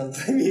this, I'm going to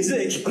play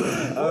music."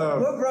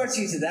 What brought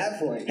you to that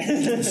point?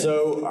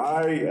 So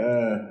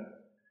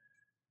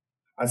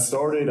I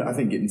started, I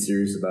think, getting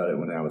serious about it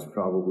when I was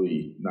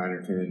probably 9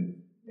 or 10,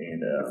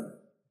 and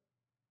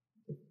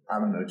I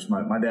don't know, just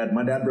my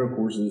dad broke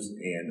horses,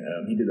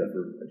 and he did that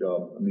for a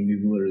job. I mean, he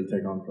would literally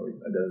take on probably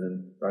a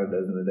dozen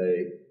a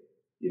day,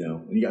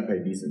 and he got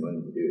paid decent money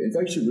to do it. It's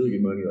actually really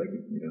good money, like,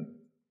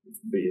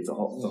 it's a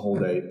whole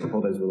day. The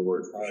whole day's worth of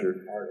work, for sure.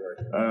 Hard work.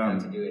 You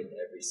have to do it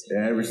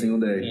every single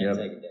day. You can't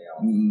take a day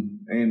off.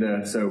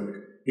 And so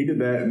he did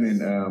that, and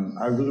then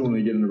I really wanted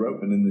to get into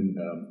roping, and then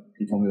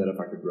he told me that if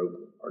I could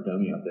rope our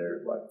dummy out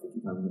there like 50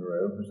 times in a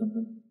row or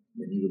something,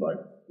 then he would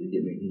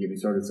get me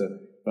started. So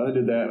I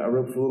did that. I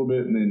roped for a little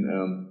bit, and then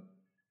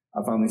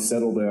I finally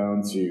settled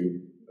down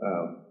to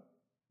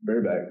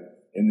bareback,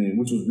 and then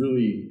which was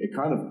really, it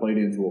kind of played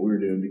into what we were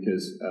doing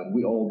because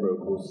we all broke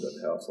horses at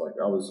the house. Like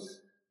I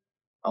was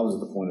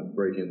at the point of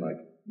breaking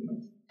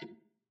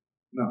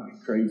not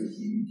crazy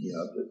huge,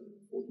 up to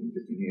 14,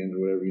 15 hands or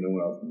whatever. When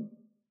I was in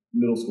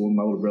middle school,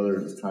 my little brother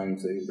was tiny,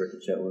 so he was breaking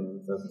Shetlands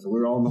and stuff. And so we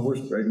were all in the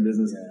horse breaking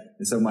business. Yeah.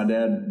 And so my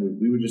dad,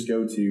 we would just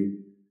go to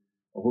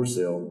a horse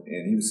sale,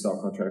 and he was a stock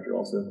contractor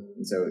also.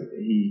 And so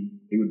he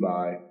would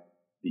buy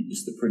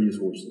just the prettiest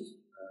horses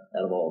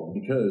out of all of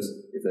them, because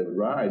if they would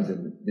ride,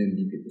 then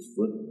you could just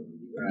flip them.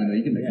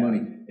 You can make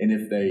money. And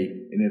if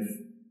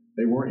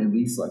they weren't at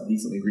least like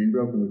decently green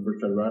broke when we first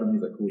tried to ride them,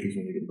 he's like, cool, these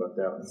ones are getting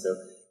bucked out.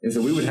 And so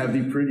we would have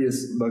the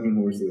prettiest bucking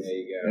horses. There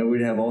you go. And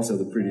we'd have also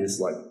the prettiest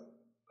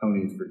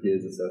ponies for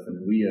kids and stuff.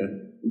 And we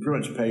pretty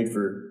much paid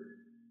for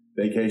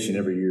vacation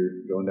every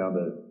year, going down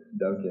to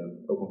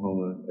Duncan,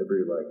 Oklahoma,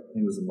 every I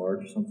think it was in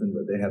March or something.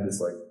 But they had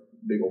this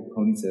big old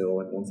pony sale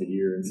once a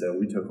year, and so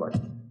we took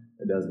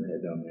a dozen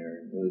head down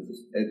there. It was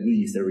just at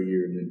least every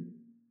year, and then.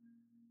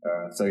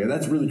 So yeah,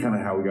 that's really kind of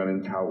how we got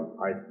into how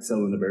I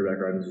settled into bareback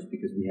riding, just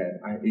because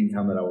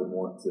anytime that I would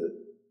want to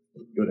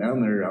go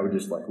down there, I would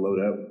just load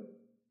up,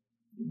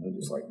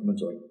 just a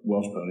bunch of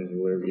Welsh ponies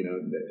or whatever,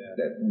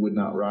 that would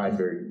not ride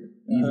very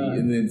easy.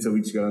 And then so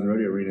we just go down the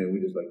rodeo arena and we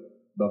just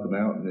buck them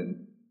out, and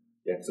then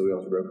so we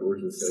also broke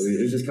horses. So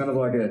it was just kind of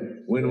like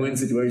a win-win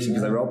situation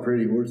because they were all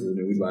pretty horses,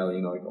 and we'd buy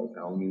all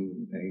Talamus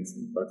and paints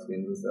and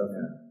buckskins and stuff.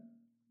 Yeah.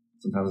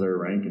 Sometimes they were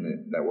rank and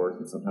that worked,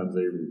 and sometimes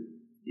they were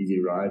easy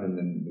to ride, and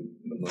then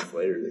a month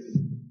later they could,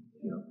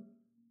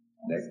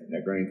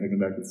 neck grain, take them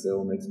back to the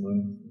sale and make some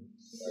money.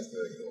 That's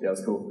really cool. Yeah, it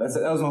was cool.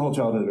 That was my whole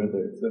childhood right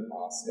there. So,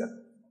 awesome. Yeah.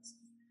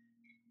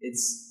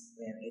 It's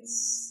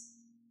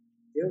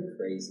still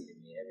crazy to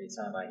me every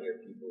time I hear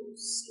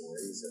people's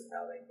stories of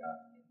how they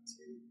got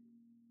into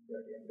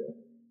rodeo,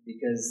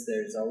 because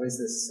there's always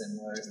this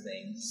similar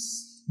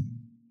things.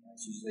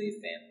 It's usually a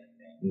family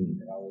thing.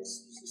 It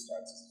always usually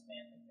starts as a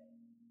family thing,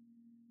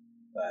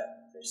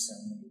 but there's so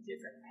many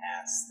different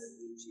paths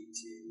that lead you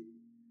to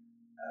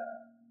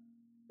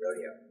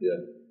rodeo. Yeah.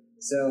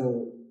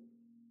 So,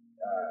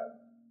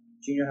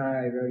 junior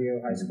high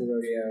rodeo, high school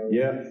rodeo.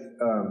 Yeah.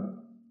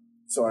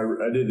 So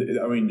I did.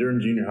 I mean, during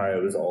junior high,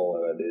 it was all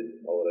that I did.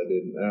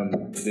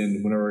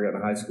 Then whenever I got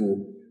to high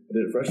school, I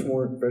did it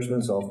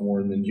freshman, sophomore,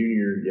 and then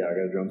junior. Yeah, I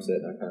got a drum set,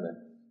 and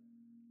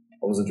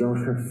I was a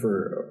drummer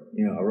for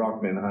a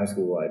rock band in high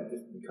school. I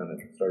just kind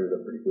of started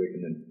up pretty quick,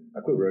 and then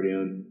I quit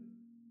rodeoing,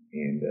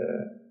 and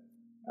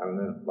I don't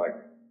know,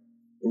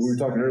 we were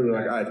talking earlier,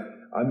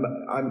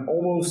 I'm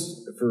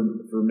almost for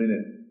a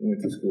minute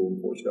went to school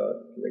in Fort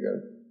Scott because they got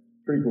a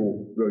pretty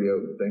cool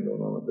rodeo thing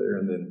going on up there,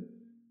 and then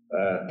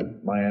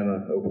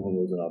Miami,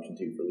 Oklahoma was an option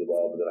too for a little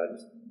while, but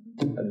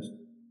then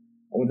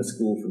I went to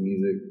school for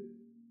music,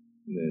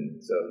 and then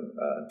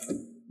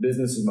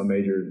business is my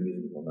major, and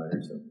music is my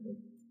minor, so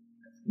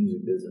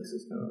music business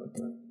is kind of like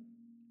that.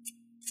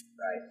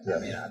 Right. Yeah. I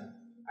mean,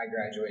 I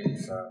graduated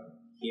from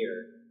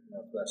here,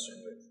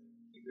 Northwestern, with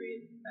a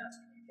degree in mass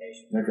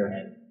communication. Okay.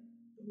 And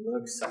the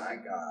looks I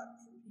got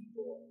from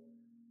people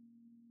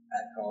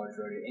at college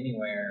rodeo,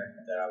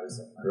 anywhere that I was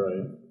in my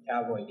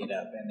cowboy get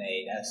up, and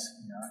they'd ask,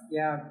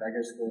 I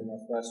go to school at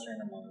Northwestern,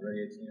 I'm on the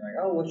rodeo team. Like,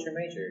 oh, what's your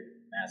major?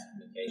 Mass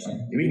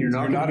communication. You mean you're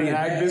not going to be an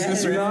ag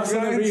business? You're not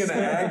going to be an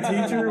ag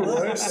teacher?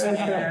 What?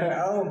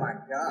 Oh my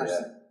gosh.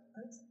 Yeah.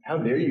 How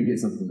dare you get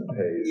something that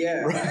pays?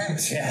 Yeah.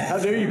 How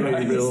dare you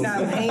pay the bills? It's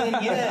not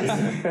paying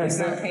yet. It's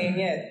not paying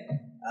yet.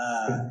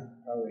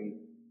 Probably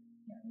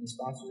any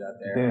sponsors out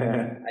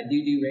there. I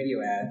do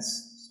radio ads.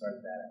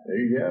 Started that. There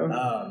you go.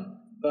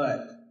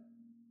 But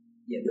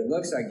yeah, the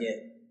looks I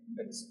get,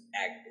 but it's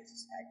ag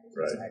business. And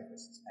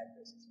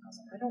I was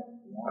like,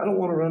 I don't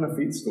want to run a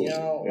feed store.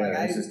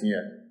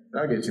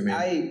 I get you, man.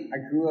 I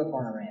grew up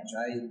on a ranch.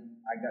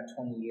 I got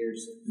 20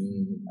 years of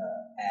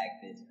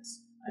ag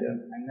business.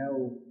 I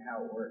know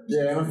how it works.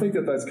 Yeah, and I think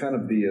that's kind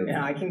of the. And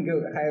I can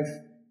go. I have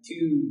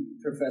 2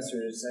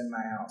 professors in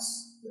my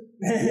house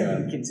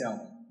that can tell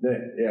me.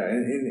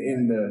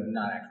 In the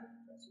not actual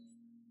professors.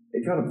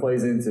 It kind of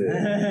plays into.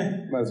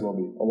 Might as well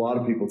be a lot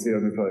of people too. I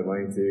mean, probably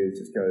Lane too. It's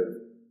just kind of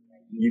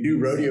you do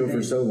rodeo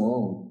for so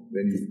long,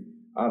 then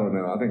I don't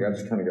know. I think I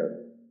just kind of got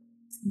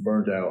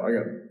burnt out.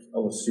 I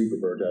was super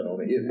burnt out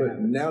on it.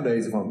 But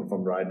nowadays, if I'm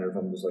riding or if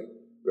I'm just like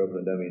rubbing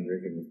a dummy and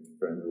drinking with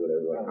friends or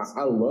whatever, like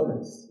I love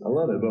it. I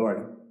love it. But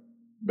like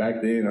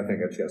back then, I think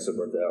I just got so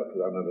burnt out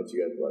because I know that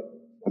you guys were like,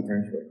 my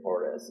parents were like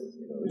hard asses.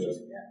 It was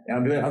just.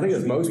 And I think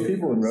as most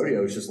people in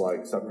rodeo, it's just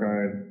like stop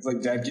crying. It's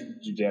like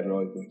your dad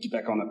really get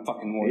back on that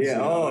fucking horse. Yeah.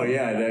 Oh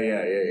yeah.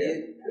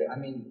 I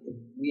mean,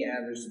 we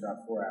averaged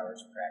about 4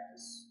 hours of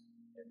practice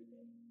every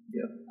day.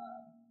 Yeah.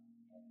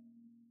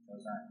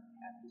 Those aren't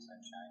happy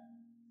sunshine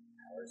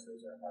hours.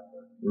 Those are hard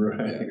work.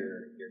 Right.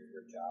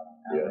 Your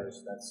job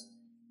hours. That's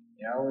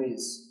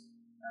always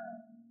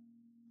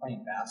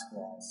playing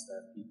basketball and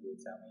stuff. People would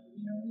tell me,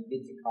 when you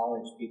get to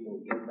college, people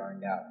get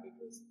burned out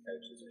because the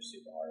coaches are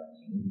super hard on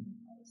you. And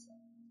all this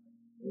stuff.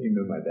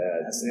 Even my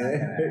dad. That's not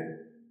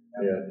gonna.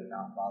 That would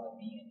not bother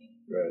me any.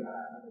 Right.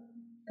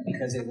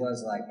 Because it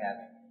was like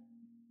having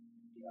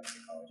be like a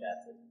college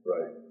athlete.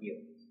 Right.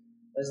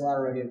 There's a lot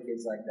of rodeo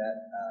kids like that,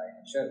 and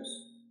it shows.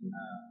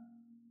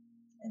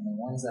 And the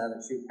ones that have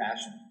a true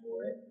passion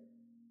for it,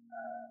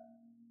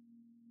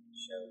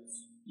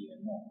 shows even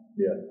more.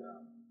 Yeah.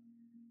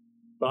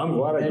 But I'm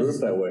glad I grew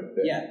up that way.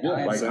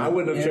 I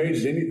wouldn't have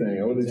changed anything.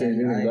 I wouldn't have changed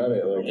anything about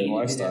it. Like in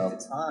lifestyle. At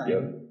the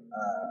time.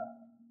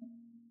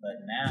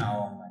 But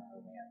now I'm like,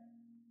 oh man,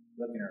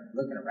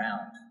 looking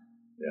around.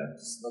 Yeah.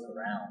 Just look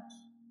around.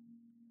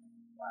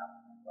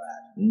 Wow, I'm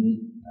glad.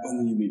 And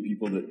then you meet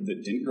people that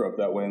didn't grow up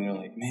that way, and they're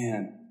like,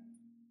 man,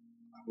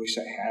 I wish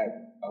I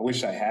had what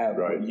you have,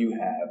 or what you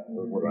had,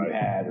 or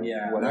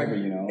whatever,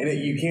 And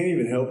you can't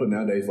even help it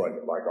nowadays. Like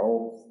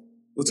all.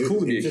 Well, it's cool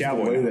to be a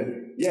cowboy.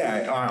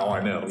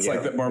 I know. It's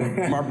like the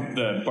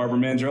Barbara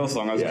Mandrell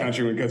song. I was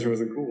country when country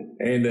wasn't cool.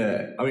 And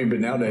but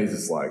nowadays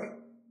it's like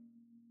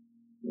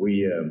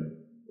we, I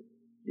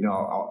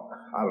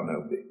don't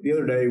know. The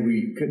other day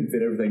we couldn't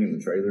fit everything in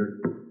the trailer,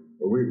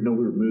 or we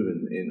were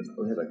moving, and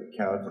we had like a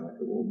couch and like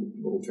a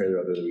little trailer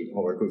out there that we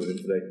hauled our equipment in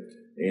today,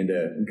 and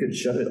we couldn't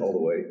shut it all the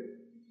way.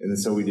 And then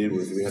so we did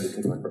was we had to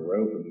take like a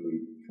rope and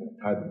we kind of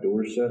tied the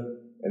door shut.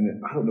 And then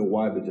I don't know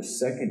why, but just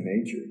second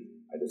nature,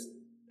 I just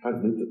kind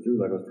of looped it through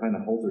like I was tying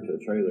a halter to a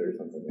trailer or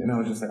something. And I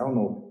was just like, I don't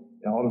know.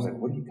 And I was like,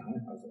 what are you tying?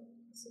 I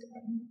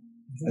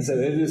said,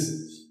 it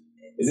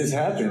just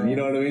happened. You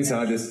know what I mean? So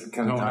I just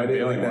kind of tied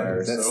it like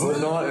that. That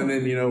slid knot, and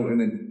then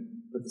and then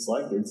put the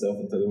slack through itself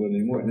until there wasn't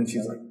anymore. And then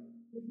she's like,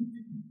 what are you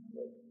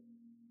doing?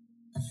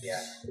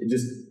 It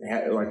just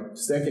had like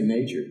second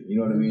nature. You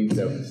know what I mean?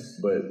 So,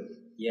 but.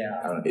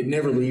 Yeah. It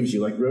never leaves you.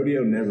 Like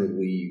rodeo never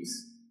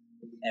leaves.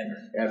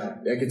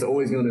 Ever. Like it's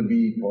always going to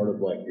be part of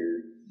like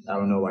your. I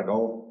don't know. I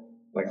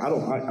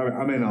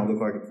may not look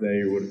like it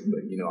today or what,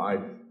 but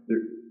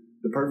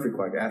the perfect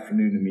like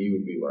afternoon to me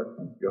would be like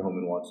go home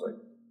and watch like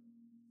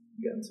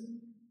Guns.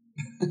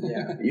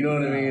 Yeah. You know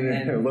what I mean?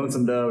 Or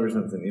Lonesome Dove or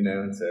something.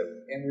 And so.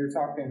 And we were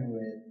talking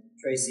with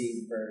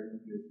Tracy Bird,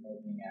 your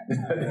opening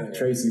act.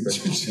 Tracy Bird.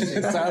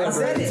 Tyler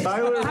Bird.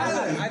 Tyler.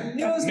 I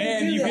knew I was going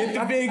to do you that. hit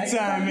the big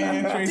time,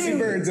 man. Tracy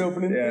Bird's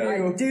opening. Yeah. I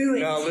do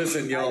it. Now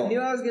listen, y'all. I knew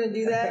I was going to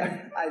do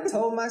that. I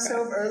told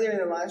myself earlier in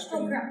the live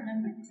stream.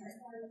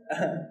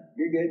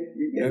 You're good.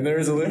 And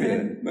there's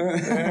Olivia.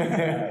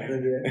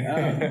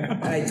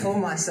 I told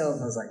myself,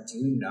 I was like, do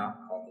not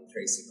call me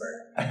Tracy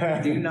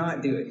Bird. Do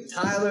not do it.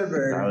 Tyler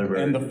Bird.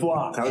 And the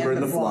Flock. Tyler Bird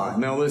and the Flock.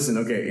 Now listen,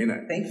 okay.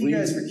 Thank you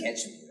guys for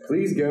catching me.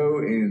 Please go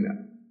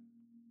and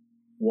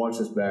watch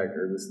this back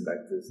or listen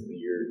back to this in a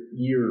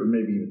year or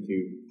maybe even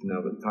two.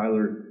 No, but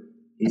Tyler,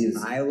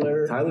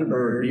 Tyler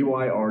Bird,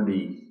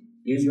 BYRD.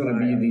 He's going to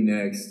be the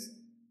next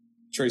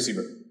Tracy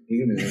Bird. He's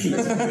going to be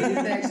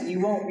the next. You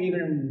won't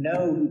even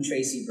know who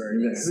Tracy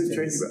Bird is. Who's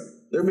Tracy Bird?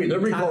 They're gonna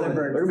be calling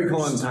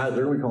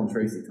first.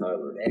 Tracy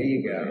Tyler. There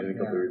you go. In a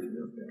couple years from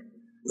now.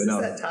 But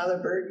no, that Tyler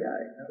Bird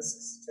guy. No, this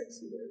is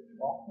Tracy Bird.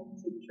 Walking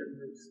teacher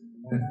Bruce.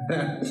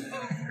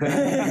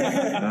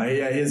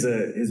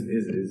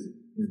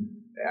 His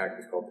act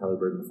is called Tyler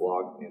Bird and the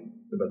Flock, and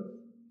he's about to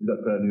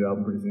put out a new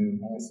album pretty soon.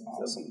 That's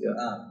awesome. Yeah.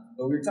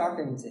 But we were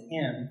talking to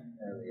him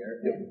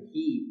earlier, and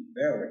he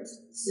barrel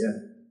races. Yeah.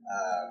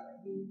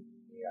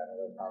 We had a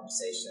little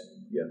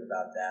conversation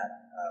about that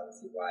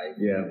with your wife.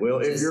 Yeah. Well,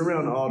 if you're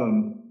around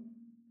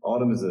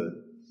Autumn is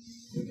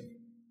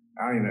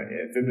I don't even know.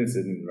 Feminist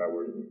isn't even the right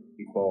word.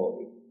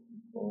 Equality.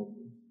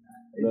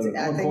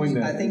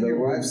 I think your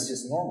wife's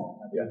just normal.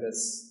 I think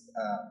that's.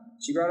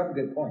 She brought up a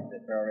good point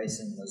that barrel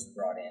racing was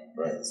brought in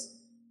as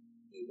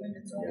a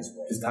women's only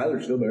sport. Because Tyler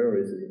still barrel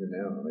races even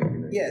now.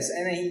 Yes,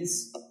 and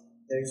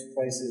there's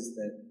places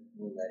that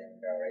will let him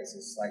barrel race.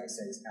 It's like I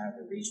said, it's kind of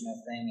a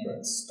regional thing, and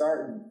it's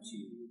starting to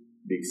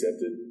be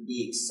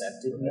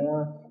accepted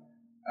more.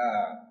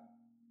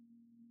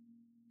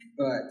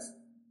 But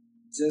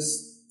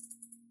just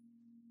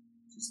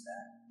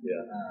that.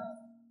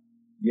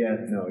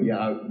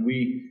 We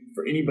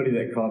for anybody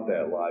that caught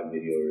that live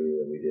video earlier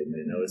that we did,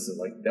 man, that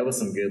was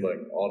some good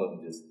Autumn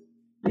just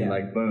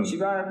boom. She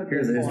brought up a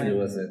here's a good history point.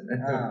 lesson.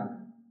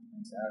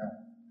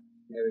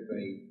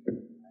 Everybody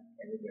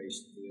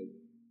should do it.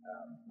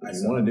 If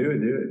you want to do it,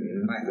 do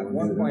it.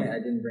 One point I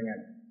didn't bring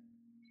up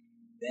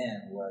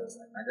then was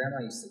my grandma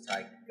used to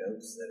tie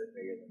goats that are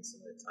bigger than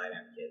some of the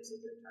tie-down kids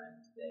that they're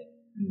tying today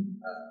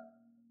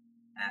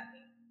at me.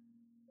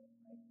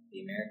 The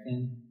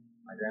American,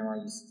 my grandma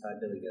used to tie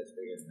billy goats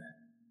bigger than that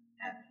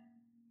at me.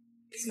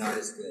 It's not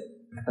as good.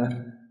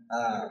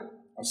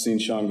 I've seen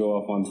Sean go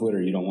off on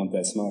Twitter. You don't want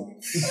that smoke.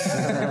 I'm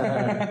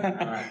not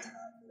time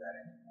for that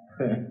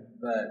anymore.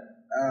 But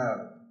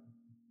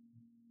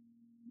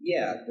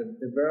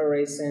the barrel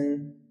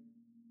racing.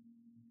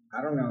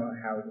 I don't know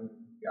how he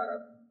got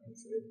up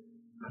into it.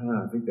 I don't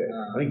know. I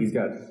think he's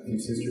got two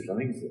sisters. I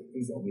think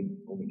he's the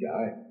only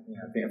guy.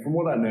 Yeah. I think, from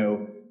what I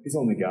know, he's the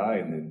only guy,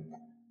 and then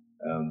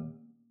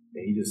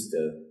he just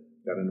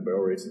got into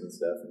barrel racing and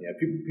stuff. And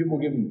people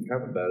give him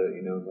crap about it.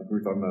 Like we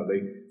were talking about,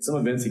 some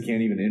events he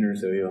can't even enter,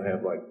 so he'll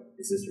have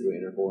his sister go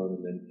enter for him,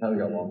 and then Tyler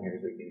got long hair,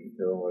 so he can't even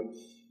tell.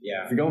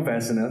 If you're going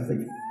fast enough,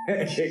 it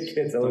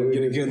gets don't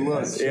get a good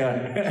look.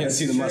 Yeah, can't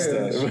see the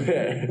mustache.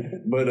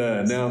 But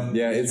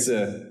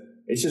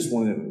it's just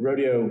one of the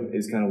rodeo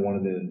is kind of one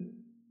of the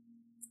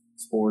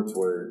sports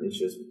where it's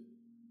just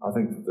I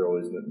think that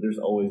there's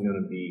always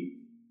going to be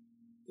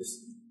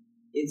just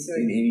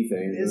in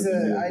anything. It's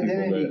an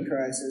identity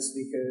crisis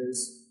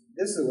because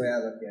this is the way I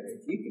look at it.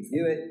 If you can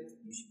do it,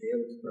 you should be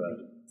able to do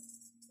it.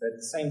 But at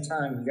the same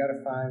time, you got to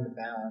find the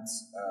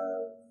balance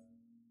of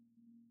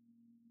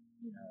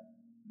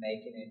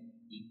making it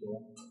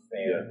equal,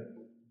 fair,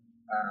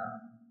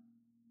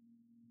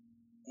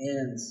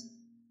 and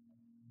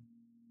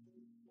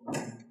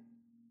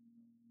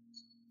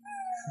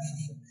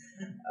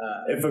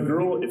if a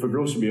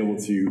girl should be able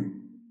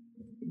to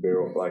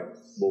barrel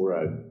bull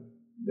ride,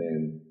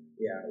 then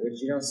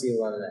which you don't see a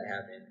lot of that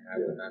happening. I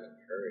would not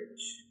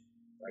encourage.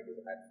 I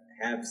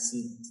have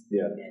seen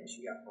it, and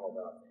she got hauled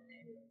off in an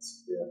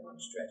ambulance on a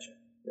stretcher.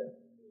 Yeah,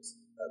 it was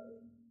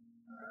ugly.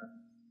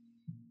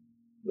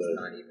 It's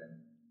not even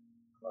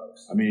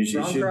close. I mean,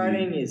 drunk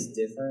riding is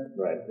different.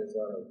 Right. There's a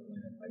lot of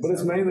women. But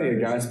it's mainly a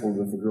guy sport.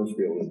 If a girl should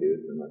be able to do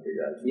it, then a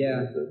guy should be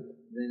able to.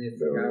 Then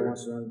if a guy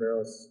wants to run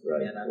barrels,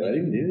 right? Let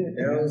him do it.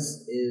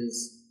 Barrels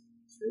it's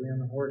really on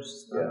the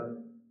horse.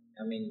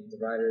 I mean, the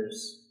rider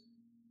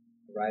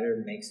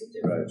makes a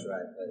difference,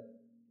 right? But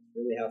it's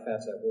really how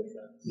fast that horse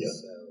runs. Yeah.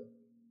 So.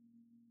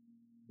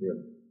 I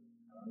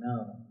don't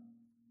know.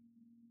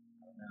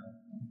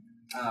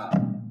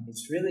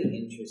 It's really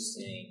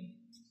interesting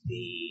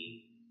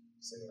the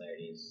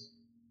similarities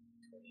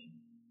between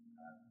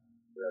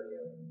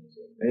rodeo and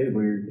music. It is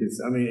weird because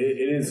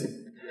it is.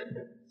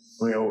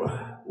 We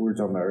were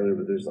talking about earlier,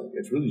 but there's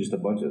it's really just a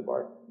bunch of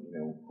quote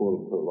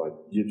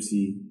unquote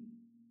gypsy,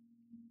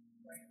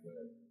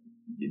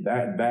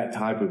 that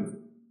type of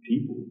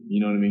people. You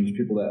know what I mean? Just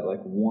people that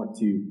want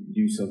to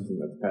do something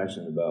that's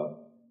passionate about.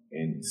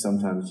 And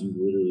sometimes you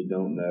literally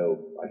don't know.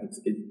 It's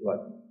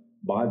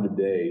by the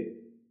day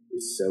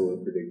is so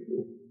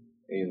unpredictable,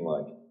 and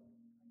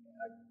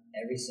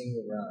every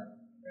single run,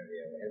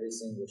 every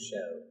single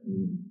show,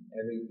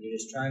 you're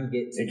just trying to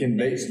get.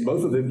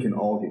 Both of them can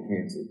all get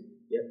canceled.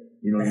 Yep.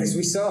 You know, as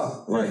we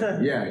saw.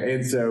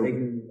 And so they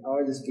can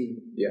all just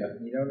be. Yeah.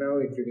 You don't know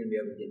if you're going to be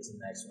able to get to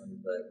the next one,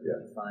 but you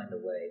find a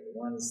way. The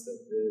ones that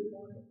really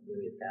want it,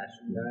 really are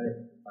passionate about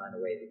it, find a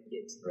way to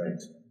get to the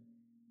next one.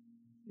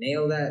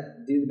 Nail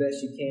that, do the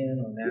best you can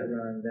on that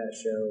run, that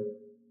show,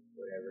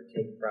 whatever.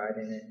 Take pride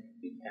in it,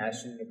 be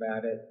passionate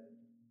about it,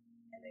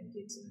 and then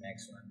get to the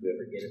next one.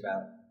 Forget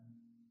about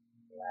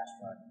the last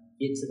one.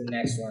 Get to the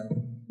next one.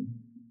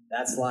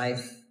 That's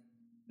life.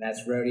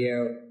 That's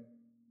rodeo.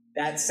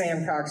 That's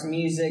Sam Cox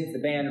Music, the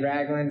band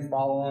Ragland.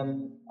 Follow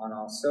them on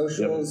all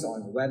socials,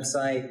 on the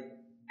website,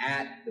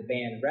 at the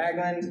band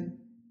Ragland.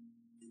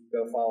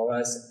 Go follow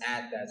us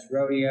at That's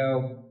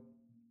Rodeo.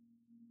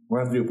 We'll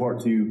have to do a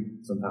part 2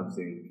 sometime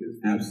soon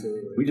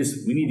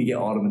because we need to get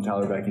Autumn and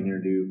Tyler back in here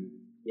to do.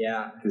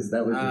 Yeah, because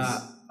that was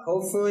just.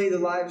 Hopefully the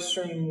live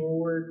stream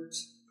worked.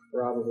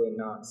 Probably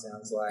not.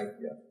 Sounds like.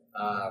 Yeah.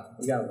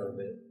 We got a little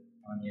bit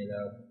on here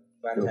though.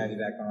 Glad to have you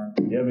back on.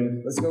 Yeah,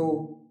 man. Let's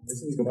go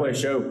play a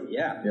show.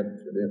 Yeah. Yep.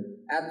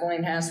 At the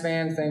Lane Hass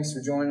Band, thanks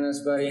for joining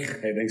us, buddy.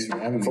 Hey, thanks for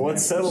having me. So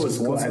let's settle this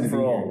once and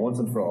for all. Once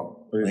and for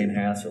all. Lane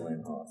Hass or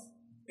Lane Haas?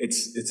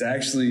 It's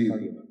actually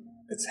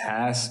it's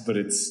Haas, but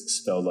it's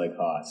spelled like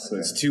Haas. So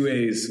it's 2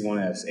 A's, 1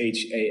 S.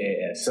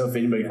 Haas. So if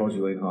anybody calls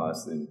you Lane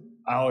Haas, then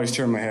I always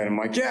turn my head. I'm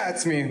like, yeah,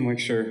 it's me. I'm like,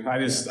 sure. I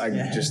just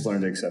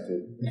learned to accept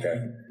it.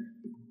 Okay.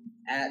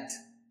 At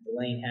the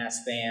Lane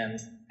Hass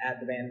Band, at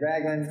the band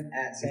Raglan,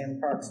 at Sam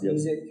Parks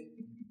Music,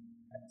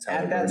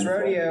 at That's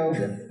Rodeo.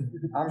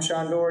 I'm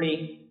Sean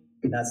Doherty.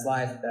 That's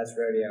life. That's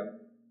rodeo.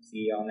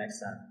 See y'all next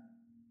time.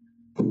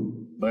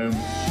 Boom.